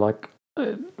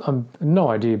I'm no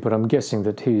idea, but I'm guessing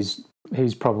that he's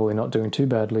probably not doing too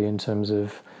badly in terms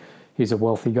of he's a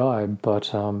wealthy guy,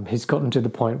 but he's gotten to the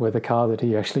point where the car that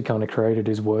he actually kind of created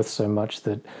is worth so much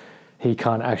that he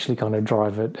can't actually kind of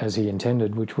drive it as he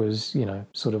intended, which was,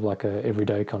 sort of like a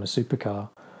everyday kind of supercar.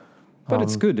 But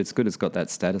it's good. It's good. It's got that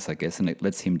status, I guess, and it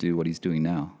lets him do what he's doing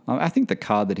now. I think the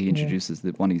car that he introduces,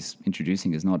 the one he's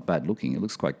introducing, is not bad looking. It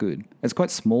looks quite good. It's quite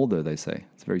small, though, they say.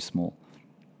 It's very small.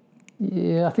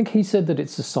 Yeah, I think he said that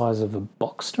it's the size of a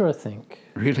Boxster, I think.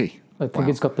 Really? I think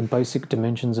it's got the basic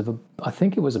dimensions of I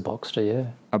think it was a Boxster,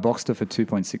 yeah. A Boxster for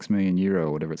 2.6 million euro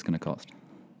or whatever it's going to cost.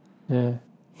 Yeah.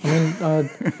 I mean,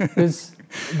 there's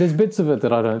bits of it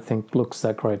that I don't think looks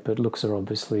that great, but looks are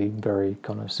obviously very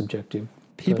kind of subjective.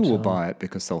 People will buy it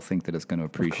because they'll think that it's going to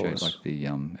appreciate, like the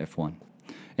F1.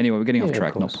 Anyway, we're getting off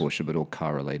track, not Porsche, but all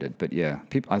car related. But yeah,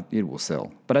 it will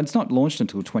sell. But it's not launched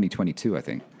until 2022, I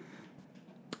think.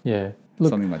 Yeah.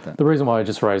 Look, something like that. The reason why I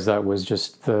just raised that was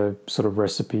just the sort of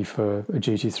recipe for a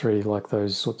GT3, like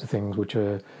those sorts of things, which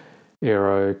are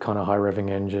aero, kind of high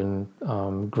revving engine,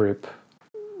 grip,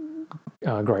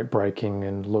 great braking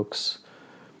and looks.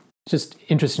 Just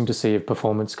interesting to see if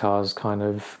performance cars kind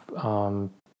of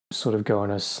sort of go in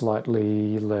a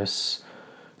slightly less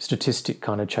statistic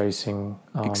kind of chasing.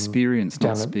 Experience,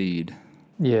 not speed.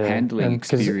 Yeah. Handling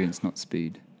experience, not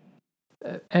speed.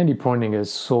 Andy Pointinger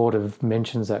sort of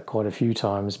mentions that quite a few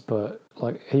times, but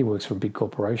like he works for a big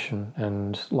corporation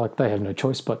and like they have no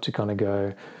choice but to kind of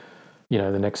go,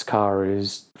 the next car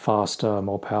is faster,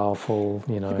 more powerful,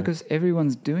 Yeah, because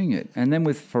everyone's doing it. And then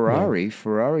with Ferraris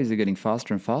are getting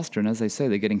faster and faster. And as they say,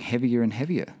 they're getting heavier and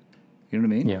heavier. You know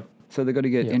what I mean? Yeah. So they've got to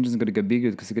get, engines got to go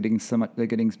bigger because they're getting so much,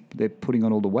 they're putting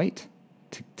on all the weight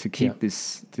to keep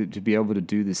this, to be able to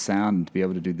do this sound, to be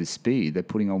able to do this speed. They're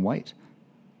putting on weight.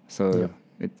 So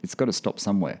it's got to stop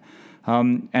somewhere.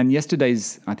 And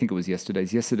yesterday's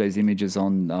images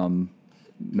on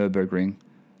Nürburgring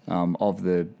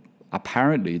of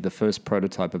apparently the first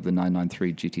prototype of the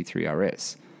 993 GT3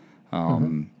 RS.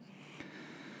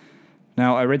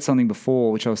 Now, I read something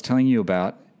before, which I was telling you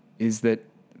about, is that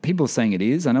people are saying it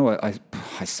is. I know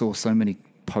I saw so many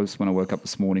posts when I woke up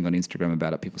this morning on Instagram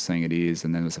about it, people saying it is,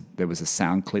 and then there was a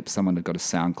sound clip. Someone had got a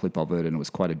sound clip of it, and it was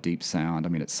quite a deep sound. I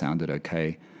mean, it sounded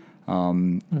okay.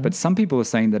 But some people are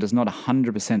saying that it's not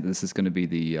 100% that this is going to be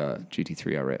the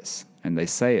GT3 RS. And they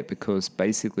say it because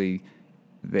basically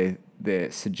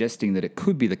they're suggesting that it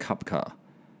could be the Cup car.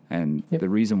 And the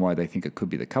reason why they think it could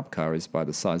be the Cup car is by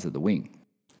the size of the wing.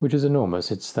 Which is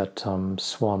enormous. It's that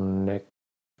swan neck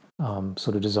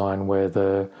sort of design where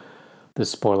the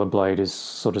spoiler blade is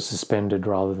sort of suspended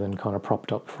rather than kind of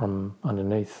propped up from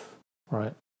underneath,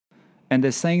 right? And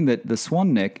they're saying that the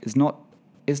swan neck is not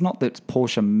that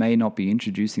Porsche may not be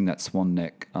introducing that swan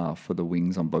neck for the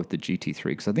wings on both the GT3,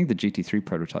 because I think the GT3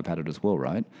 prototype had it as well,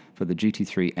 right? For the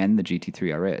GT3 and the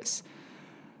GT3 RS.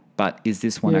 But is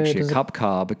this one actually a Cup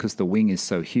car because the wing is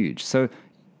so huge? So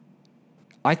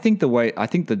I think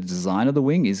the design of the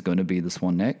wing is going to be the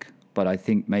swan neck, but I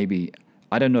think maybe,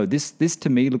 I don't know, this to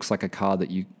me looks like a car that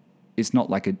it's not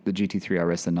like the GT3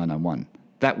 RS and 991.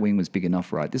 That wing was big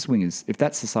enough, right? This wing is, if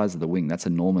that's the size of the wing, that's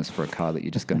enormous for a car that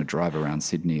you're just going to drive around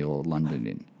Sydney or London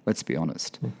in. Let's be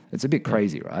honest. It's a bit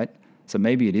crazy, right? So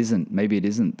maybe it isn't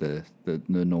the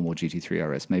normal GT3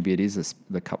 RS. Maybe it is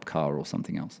the Cup car or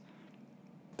something else.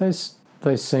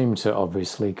 They seem to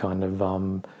obviously kind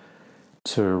of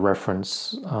to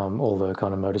reference all the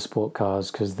kind of motorsport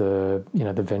cars because the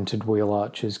vented wheel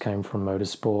arches came from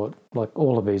motorsport. Like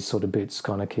all of these sort of bits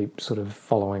kind of keep sort of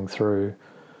following through.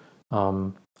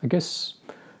 I guess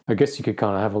you could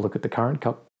kind of have a look at the current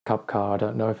Cup car. I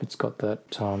don't know if it's got that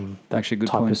actually good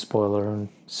type point. of spoiler and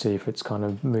see if it's kind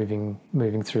of moving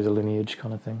through the lineage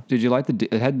kind of thing. Did you like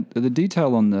it had the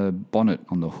detail on the bonnet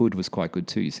on the hood was quite good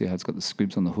too. You see how it's got the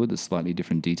squibs on the hood. There's slightly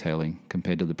different detailing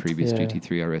compared to the previous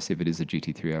GT3 RS if it is a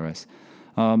GT3 RS.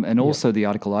 And also the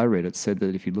article I read, it said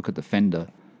that if you look at the fender,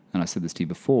 and I said this to you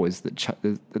before, is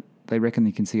that they reckon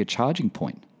you can see a charging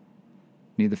point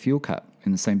near the fuel cap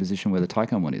in the same position where the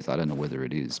Taycan one is. I don't know whether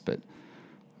it is, but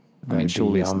I mean,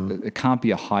 surely it can't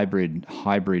be a hybrid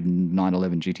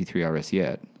 911 GT3 RS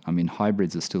yet. I mean,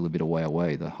 hybrids are still a bit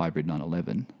away, the hybrid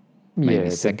 911. Maybe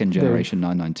second generation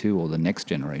 992 or the next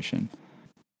generation.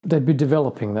 They'd be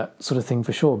developing that sort of thing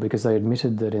for sure because they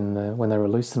admitted that when they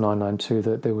released the 992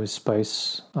 that there was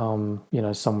space,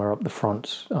 somewhere up the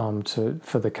front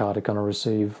for the car to kind of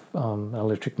receive an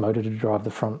electric motor to drive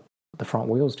the front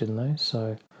wheels, didn't they?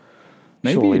 So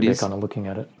maybe surely they're kind of looking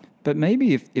at it. But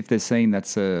maybe if they're saying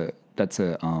that's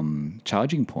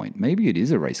charging point. Maybe it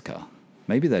is a race car.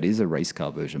 Maybe that is a race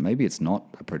car version. Maybe it's not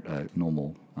a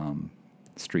normal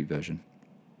street version.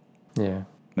 Yeah.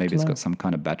 Maybe it's got some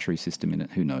kind of battery system in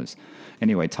it. Who knows?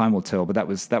 Anyway, time will tell. But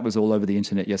that was all over the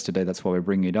internet yesterday. That's why we're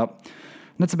bringing it up.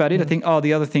 And that's about it. I think. Oh,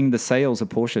 the other thing, the sales of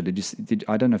Porsche.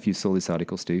 I don't know if you saw this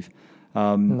article, Steve.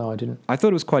 No, I didn't. I thought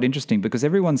it was quite interesting because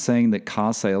everyone's saying that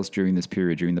car sales during this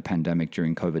period, during the pandemic,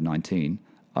 during COVID-19,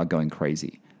 are going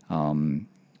crazy.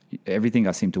 Everything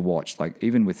I seem to watch, like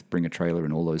even with Bring a Trailer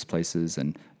and all those places,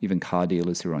 and even car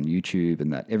dealers who are on YouTube,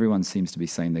 and that everyone seems to be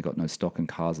saying they got no stock and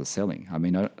cars are selling. I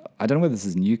mean, I don't know whether this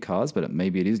is new cars, but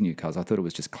maybe it is new cars. I thought it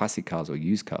was just classic cars or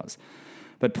used cars.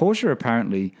 But Porsche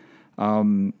apparently,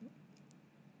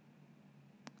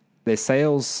 their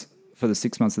sales for the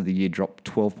 6 months of the year dropped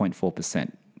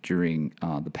 12.4% during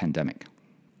the pandemic.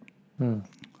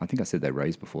 I think I said they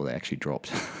raised before they actually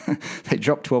dropped. They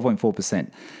dropped 12.4%.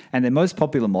 And their most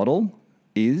popular model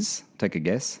is, take a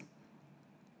guess.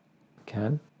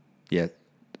 Can? Yeah.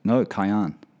 No,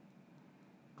 Cayenne.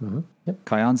 Mm-hmm. Yep.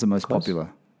 Cayenne's the most popular,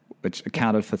 which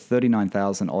accounted for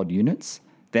 39,000 odd units.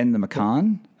 Then the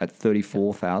Macan at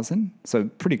 34,000. So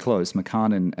pretty close.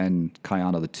 Macan and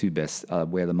Cayenne are the two best,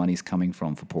 where the money's coming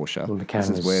from for Porsche. Well,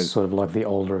 Macan is sort of like the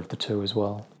older of the two as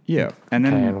well. Yeah. And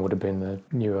then Cayenne would have been the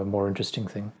newer, more interesting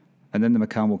thing. And then the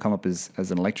Macan will come up as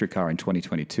an electric car in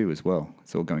 2022 as well.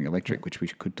 It's all going electric, which we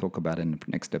could talk about in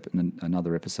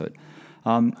another episode.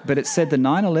 But it said the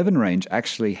 911 range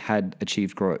actually had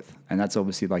achieved growth. And that's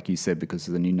obviously, like you said, because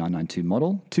of the new 992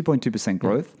 model, 2.2%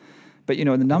 growth. But, the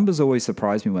numbers always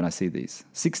surprise me when I see these.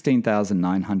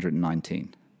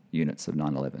 16,919 units of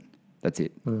 911. That's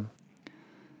it.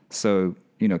 So,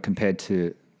 compared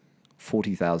to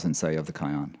 40,000, say, of the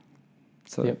Cayenne.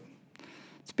 So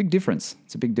it's a big difference.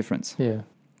 It's a big difference. Yeah.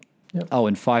 Yep. Oh,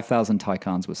 and 5,000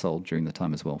 Taycans were sold during the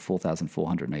time as well.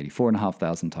 4,480.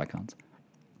 4,500 Taycans.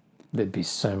 There'd be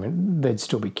so many. There'd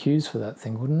still be queues for that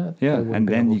thing, wouldn't it? Yeah, and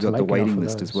then you got the waiting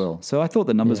list as well. So I thought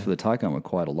the numbers for the Taycan were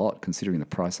quite a lot, considering the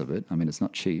price of it. I mean, it's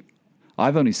not cheap.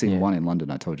 I've only seen one in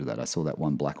London. I told you that. I saw that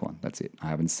one black one. That's it. I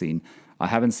haven't seen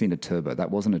a turbo.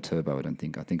 That wasn't a turbo, I don't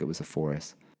think. I think it was a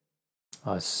 4S.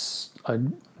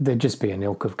 There'd just be an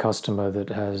ilk of customer that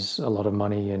has a lot of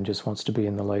money and just wants to be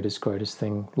in the latest, greatest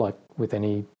thing, like with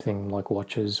anything like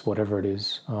watches, whatever it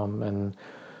is. And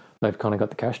they've kind of got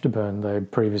the cash to burn. They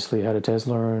previously had a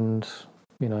Tesla and,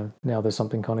 now there's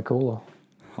something kind of cooler.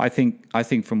 I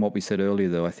think from what we said earlier,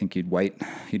 though, I think you'd wait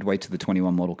till the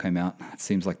 21 model came out. It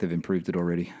seems like they've improved it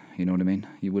already. You know what I mean?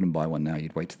 You wouldn't buy one now.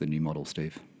 You'd wait till the new model,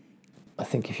 Steve. I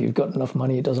think if you've got enough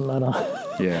money, it doesn't matter.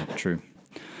 Yeah, true.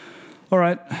 All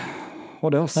right.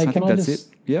 What else? Hey, I think that's it.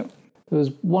 Yeah. There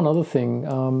was one other thing.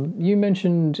 You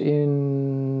mentioned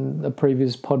in a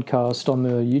previous podcast on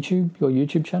your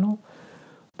YouTube channel,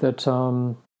 that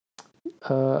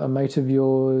a mate of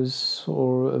yours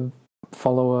or a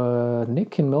follower,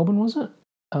 Nick in Melbourne, was it?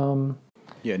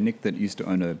 Yeah, Nick that used to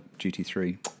own a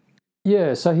GT3.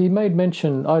 Yeah, so he made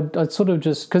mention. I sort of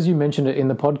just, because you mentioned it in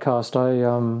the podcast,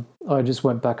 I just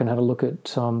went back and had a look at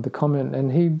the comment, and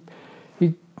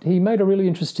he made a really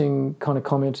interesting kind of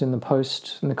comment in the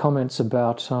post, in the comments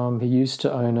about he used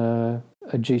to own a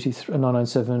GT3, a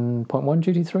 997.1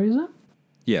 GT3, is it?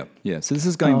 Yeah. So this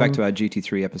is going back to our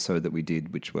GT3 episode that we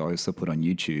did, which we also put on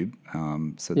YouTube.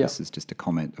 This is just a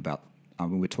comment about,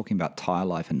 we're talking about tyre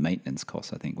life and maintenance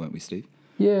costs, I think, weren't we, Steve?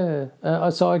 Yeah.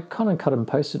 So I kind of cut and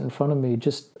pasted it in front of me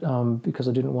just because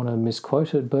I didn't want to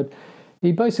misquote it. But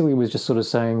he basically was just sort of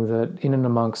saying that in and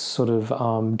amongst sort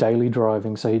of daily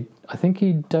driving, so I think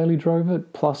he daily drove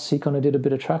it, plus he kind of did a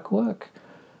bit of track work.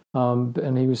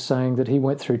 And he was saying that he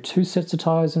went through 2 sets of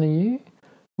tyres in a year,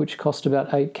 which cost about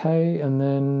 8K, and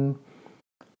then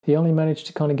he only managed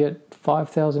to kind of get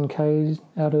 5,000 Ks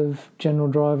out of general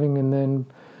driving, and then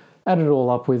added it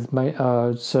all up with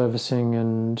servicing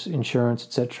and insurance,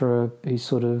 etc. He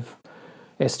sort of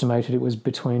estimated it was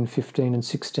between 15 and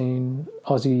 16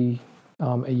 Aussie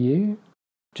a year,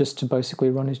 just to basically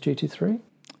run his GT3.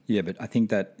 Yeah, but I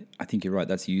think you're right.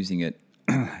 That's using it,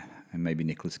 and maybe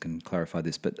Nicholas can clarify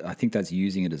this, but I think that's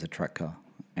using it as a track car.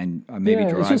 And maybe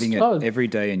driving it every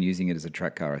day and using it as a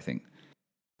track car, I think.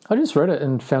 I just read it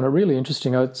and found it really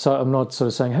interesting. So I'm not sort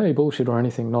of saying, hey, bullshit or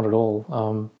anything, not at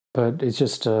all. But it's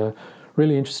just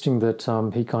really interesting that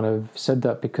he kind of said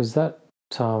that, because that,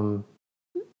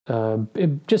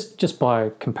 just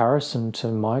by comparison to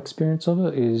my experience of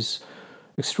it, is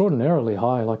extraordinarily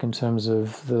high, like in terms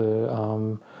of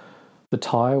the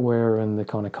tyre wear and the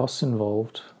kind of costs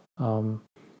involved.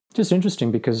 Just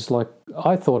interesting because, like,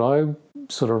 I thought I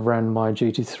sort of ran my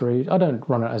GT3. I don't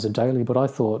run it as a daily, but I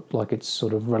thought like it's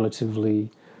sort of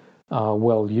relatively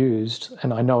well used,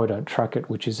 and I know I don't track it,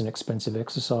 which is an expensive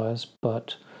exercise,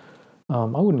 but I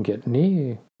wouldn't get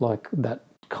near like that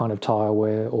kind of tire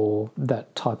wear or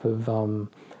that type of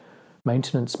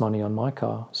maintenance money on my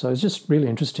car. So it's just really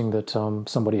interesting that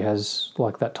somebody has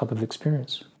like that type of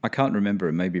experience. I can't remember,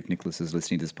 and maybe if Nicholas is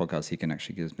listening to this podcast, he can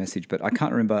actually give us a message, but I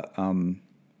can't remember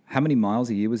how many miles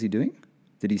a year was he doing?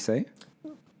 Did he say?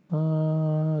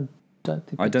 Don't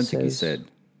think. I don't think he said.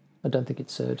 I don't think it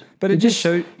said. But it just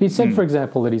showed. He said, for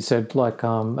example, that he said like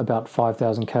about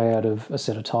 5,000 out of a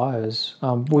set of tires,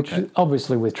 which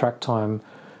obviously with track time,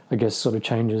 I guess sort of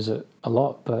changes it a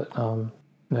lot. But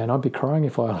man, I'd be crying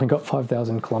if I only got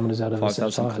 5,000 kilometers out of a set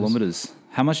of tires. 5,000 kilometers.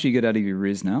 How much do you get out of your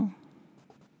rears now?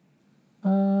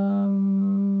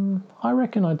 I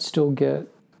reckon I'd still get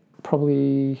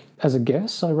probably, as a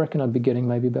guess, I reckon I'd be getting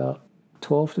maybe about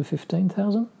 12 to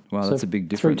 15,000. Wow, that's a big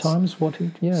difference. 3 times what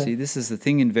he, yeah. See, this is the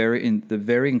thing in the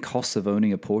varying costs of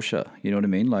owning a Porsche. You know what I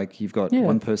mean? Like you've got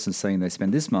one person saying they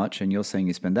spend this much and you're saying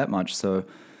you spend that much. So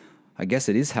I guess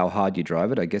it is how hard you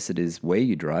drive it. I guess it is where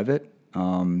you drive it. But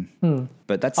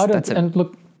and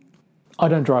look, I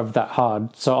don't drive that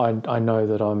hard, so I know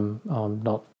that I'm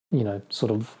not,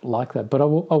 sort of like that. But I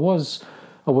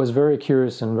was very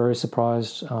curious and very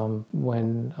surprised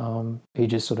when he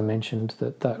just sort of mentioned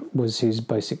that was his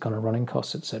basic kind of running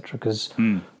costs, etc. Because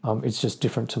it's just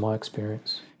different to my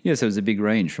experience. Yeah, so it was a big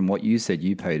range from what you said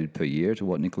you paid per year to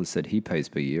what Nicholas said he pays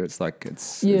per year. It's like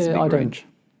it's a big range.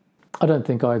 I don't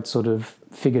think I'd sort of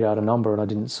figured out a number, and I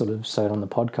didn't sort of say it on the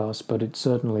podcast, but it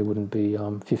certainly wouldn't be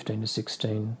 15 to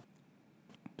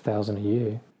 16,000 a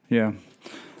year. Yeah.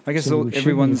 I guess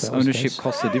everyone's ownership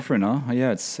costs are different, huh?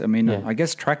 Yeah, I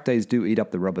guess track days do eat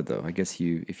up the rubber, though. I guess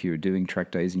if you're doing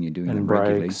track days and you're doing them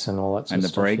regularly, and all that sort of stuff, and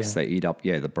the brakes they eat up.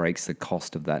 Yeah, the brakes, the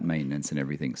cost of that maintenance and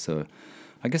everything. So,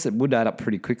 I guess it would add up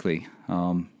pretty quickly.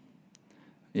 I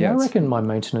reckon my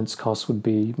maintenance costs would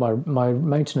be my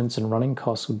maintenance and running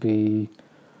costs would be.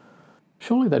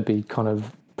 Surely they'd be kind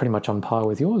of pretty much on par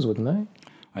with yours, wouldn't they?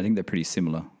 I think they're pretty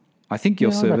similar. I think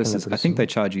your services, I think they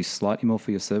charge you slightly more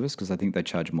for your service because I think they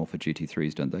charge more for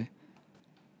GT3s, don't they?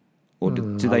 Or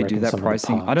do they do that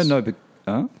pricing? I don't know, but...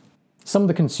 Some of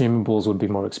the consumables would be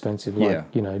more expensive, like,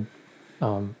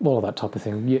 all of that type of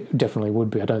thing. Yeah, definitely would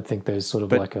be. I don't think there's sort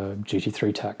of like a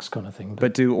GT3 tax kind of thing.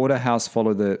 But do Autohaus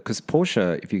follow because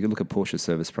Porsche, if you look at Porsche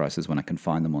service prices, when I can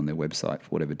find them on their website for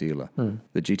whatever dealer,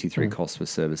 the GT3 costs for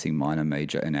servicing minor,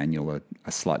 major, and annual are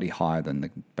slightly higher than the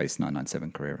base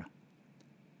 997 Carrera.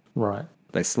 Right.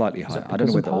 They're slightly higher. I don't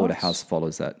know whether Autohaus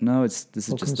follows that. No, this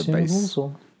is just the base.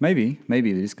 Or? Maybe it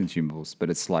is consumables, but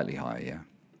it's slightly higher, yeah.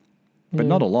 But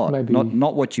not a lot. Maybe.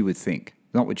 Not what you would think.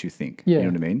 Not what you think. Yeah. You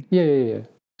know what I mean? Yeah.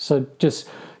 So just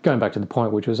going back to the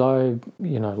point, which was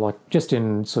just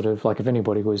in sort of like if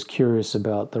anybody was curious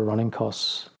about the running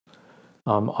costs,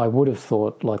 I would have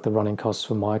thought like the running costs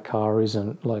for my car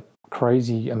isn't like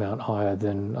crazy amount higher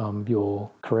than your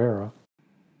Carrera.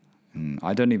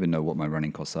 I don't even know what my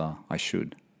running costs are. I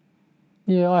should.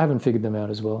 Yeah, I haven't figured them out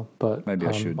as well, but maybe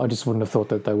I should. I just wouldn't have thought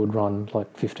that they would run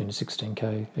like 15 to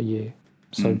 16K a year.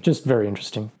 So just very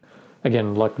interesting.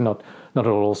 Again, like not at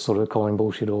all sort of calling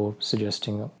bullshit or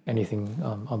suggesting anything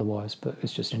otherwise, but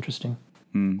it's just interesting.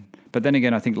 But then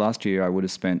again, I think last year I would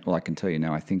have spent, well, I can tell you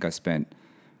now, I think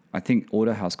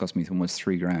Autohaus cost me almost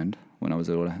 $3,000 when I was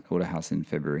at Autohaus in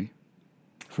February.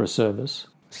 For a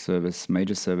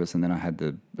major service, and then I had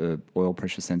the oil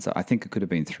pressure sensor. I think it could have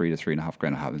been $3,000 to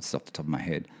 $3,500. I have it off the top of my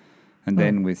head. And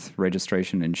then with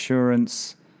registration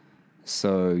insurance,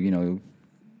 so,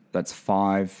 that's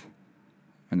 $5,000.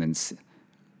 And then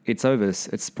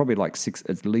it's probably like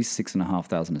at least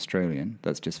 6,500 Australian.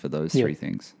 That's just for those three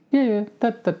things. Yeah.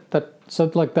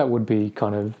 So like that would be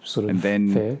kind of sort of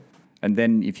fair. And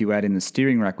then if you add in the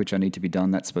steering rack, which I need to be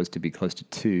done, that's supposed to be close to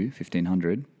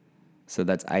 1,500. So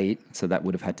that's 8. So that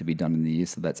would have had to be done in the year.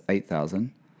 So that's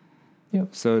 8,000.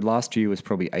 Yep. So last year was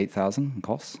probably 8,000 in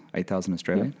costs, 8,000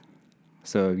 Australian. Yep.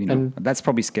 So, that's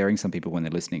probably scaring some people when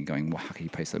they're listening going, well, how can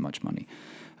you pay so much money?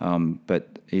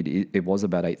 But it was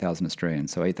about 8,000 Australian.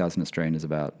 So 8,000 Australian is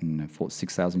about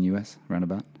 6,000 US,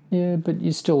 roundabout. Yeah, but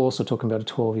you're still also talking about a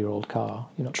 12-year-old car.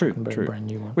 You're not talking about a brand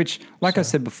new one. Which, I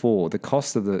said before, the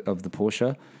cost of the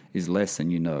Porsche is less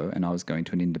than and I was going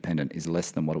to an independent, is less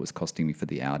than what it was costing me for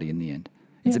the Audi in the end.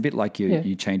 It's a bit like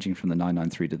you changing from the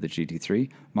 993 to the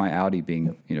GT3. My Audi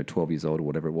being 12 years old or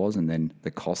whatever it was, and then the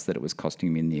cost that it was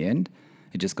costing me in the end,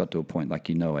 it just got to a point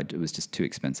it was just too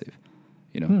expensive.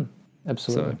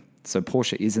 Absolutely. So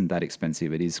Porsche isn't that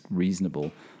expensive. It is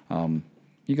reasonable.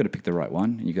 You got to pick the right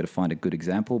one. You got to find a good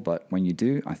example. But when you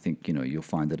do, I think you'll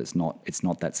find that it's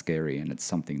not that scary, and it's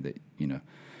something that you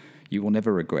You will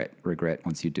never regret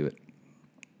once you do it.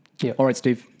 Yeah. All right,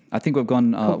 Steve. I think we've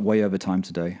gone way over time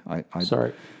today.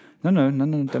 Sorry. No,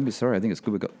 don't be sorry. I think it's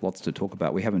good. We've got lots to talk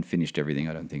about. We haven't finished everything,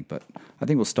 I don't think, but I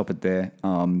think we'll stop it there.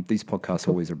 These podcasts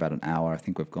always are about an hour. I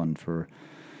think we've gone for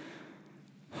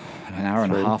an hour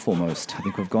and a half almost. I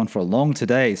think we've gone for long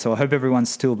today. So I hope everyone's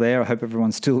still there. I hope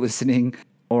everyone's still listening.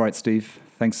 All right, Steve.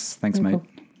 Thanks, mate.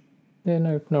 Yeah,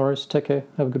 no worries. Take care.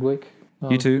 Have a good week.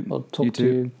 You too. I'll talk to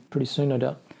you pretty soon, no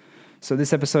doubt. So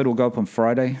this episode will go up on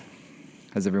Friday.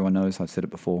 As everyone knows, I've said it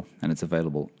before, and it's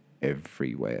available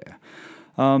everywhere.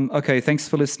 Okay, thanks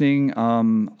for listening. I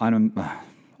am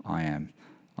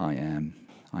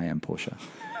Portia.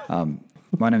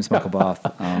 My name is Michael Barth.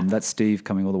 That's Steve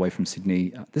coming all the way from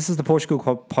Sydney. This is the Portugal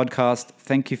Podcast.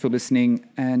 Thank you for listening,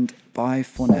 and bye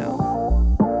for now.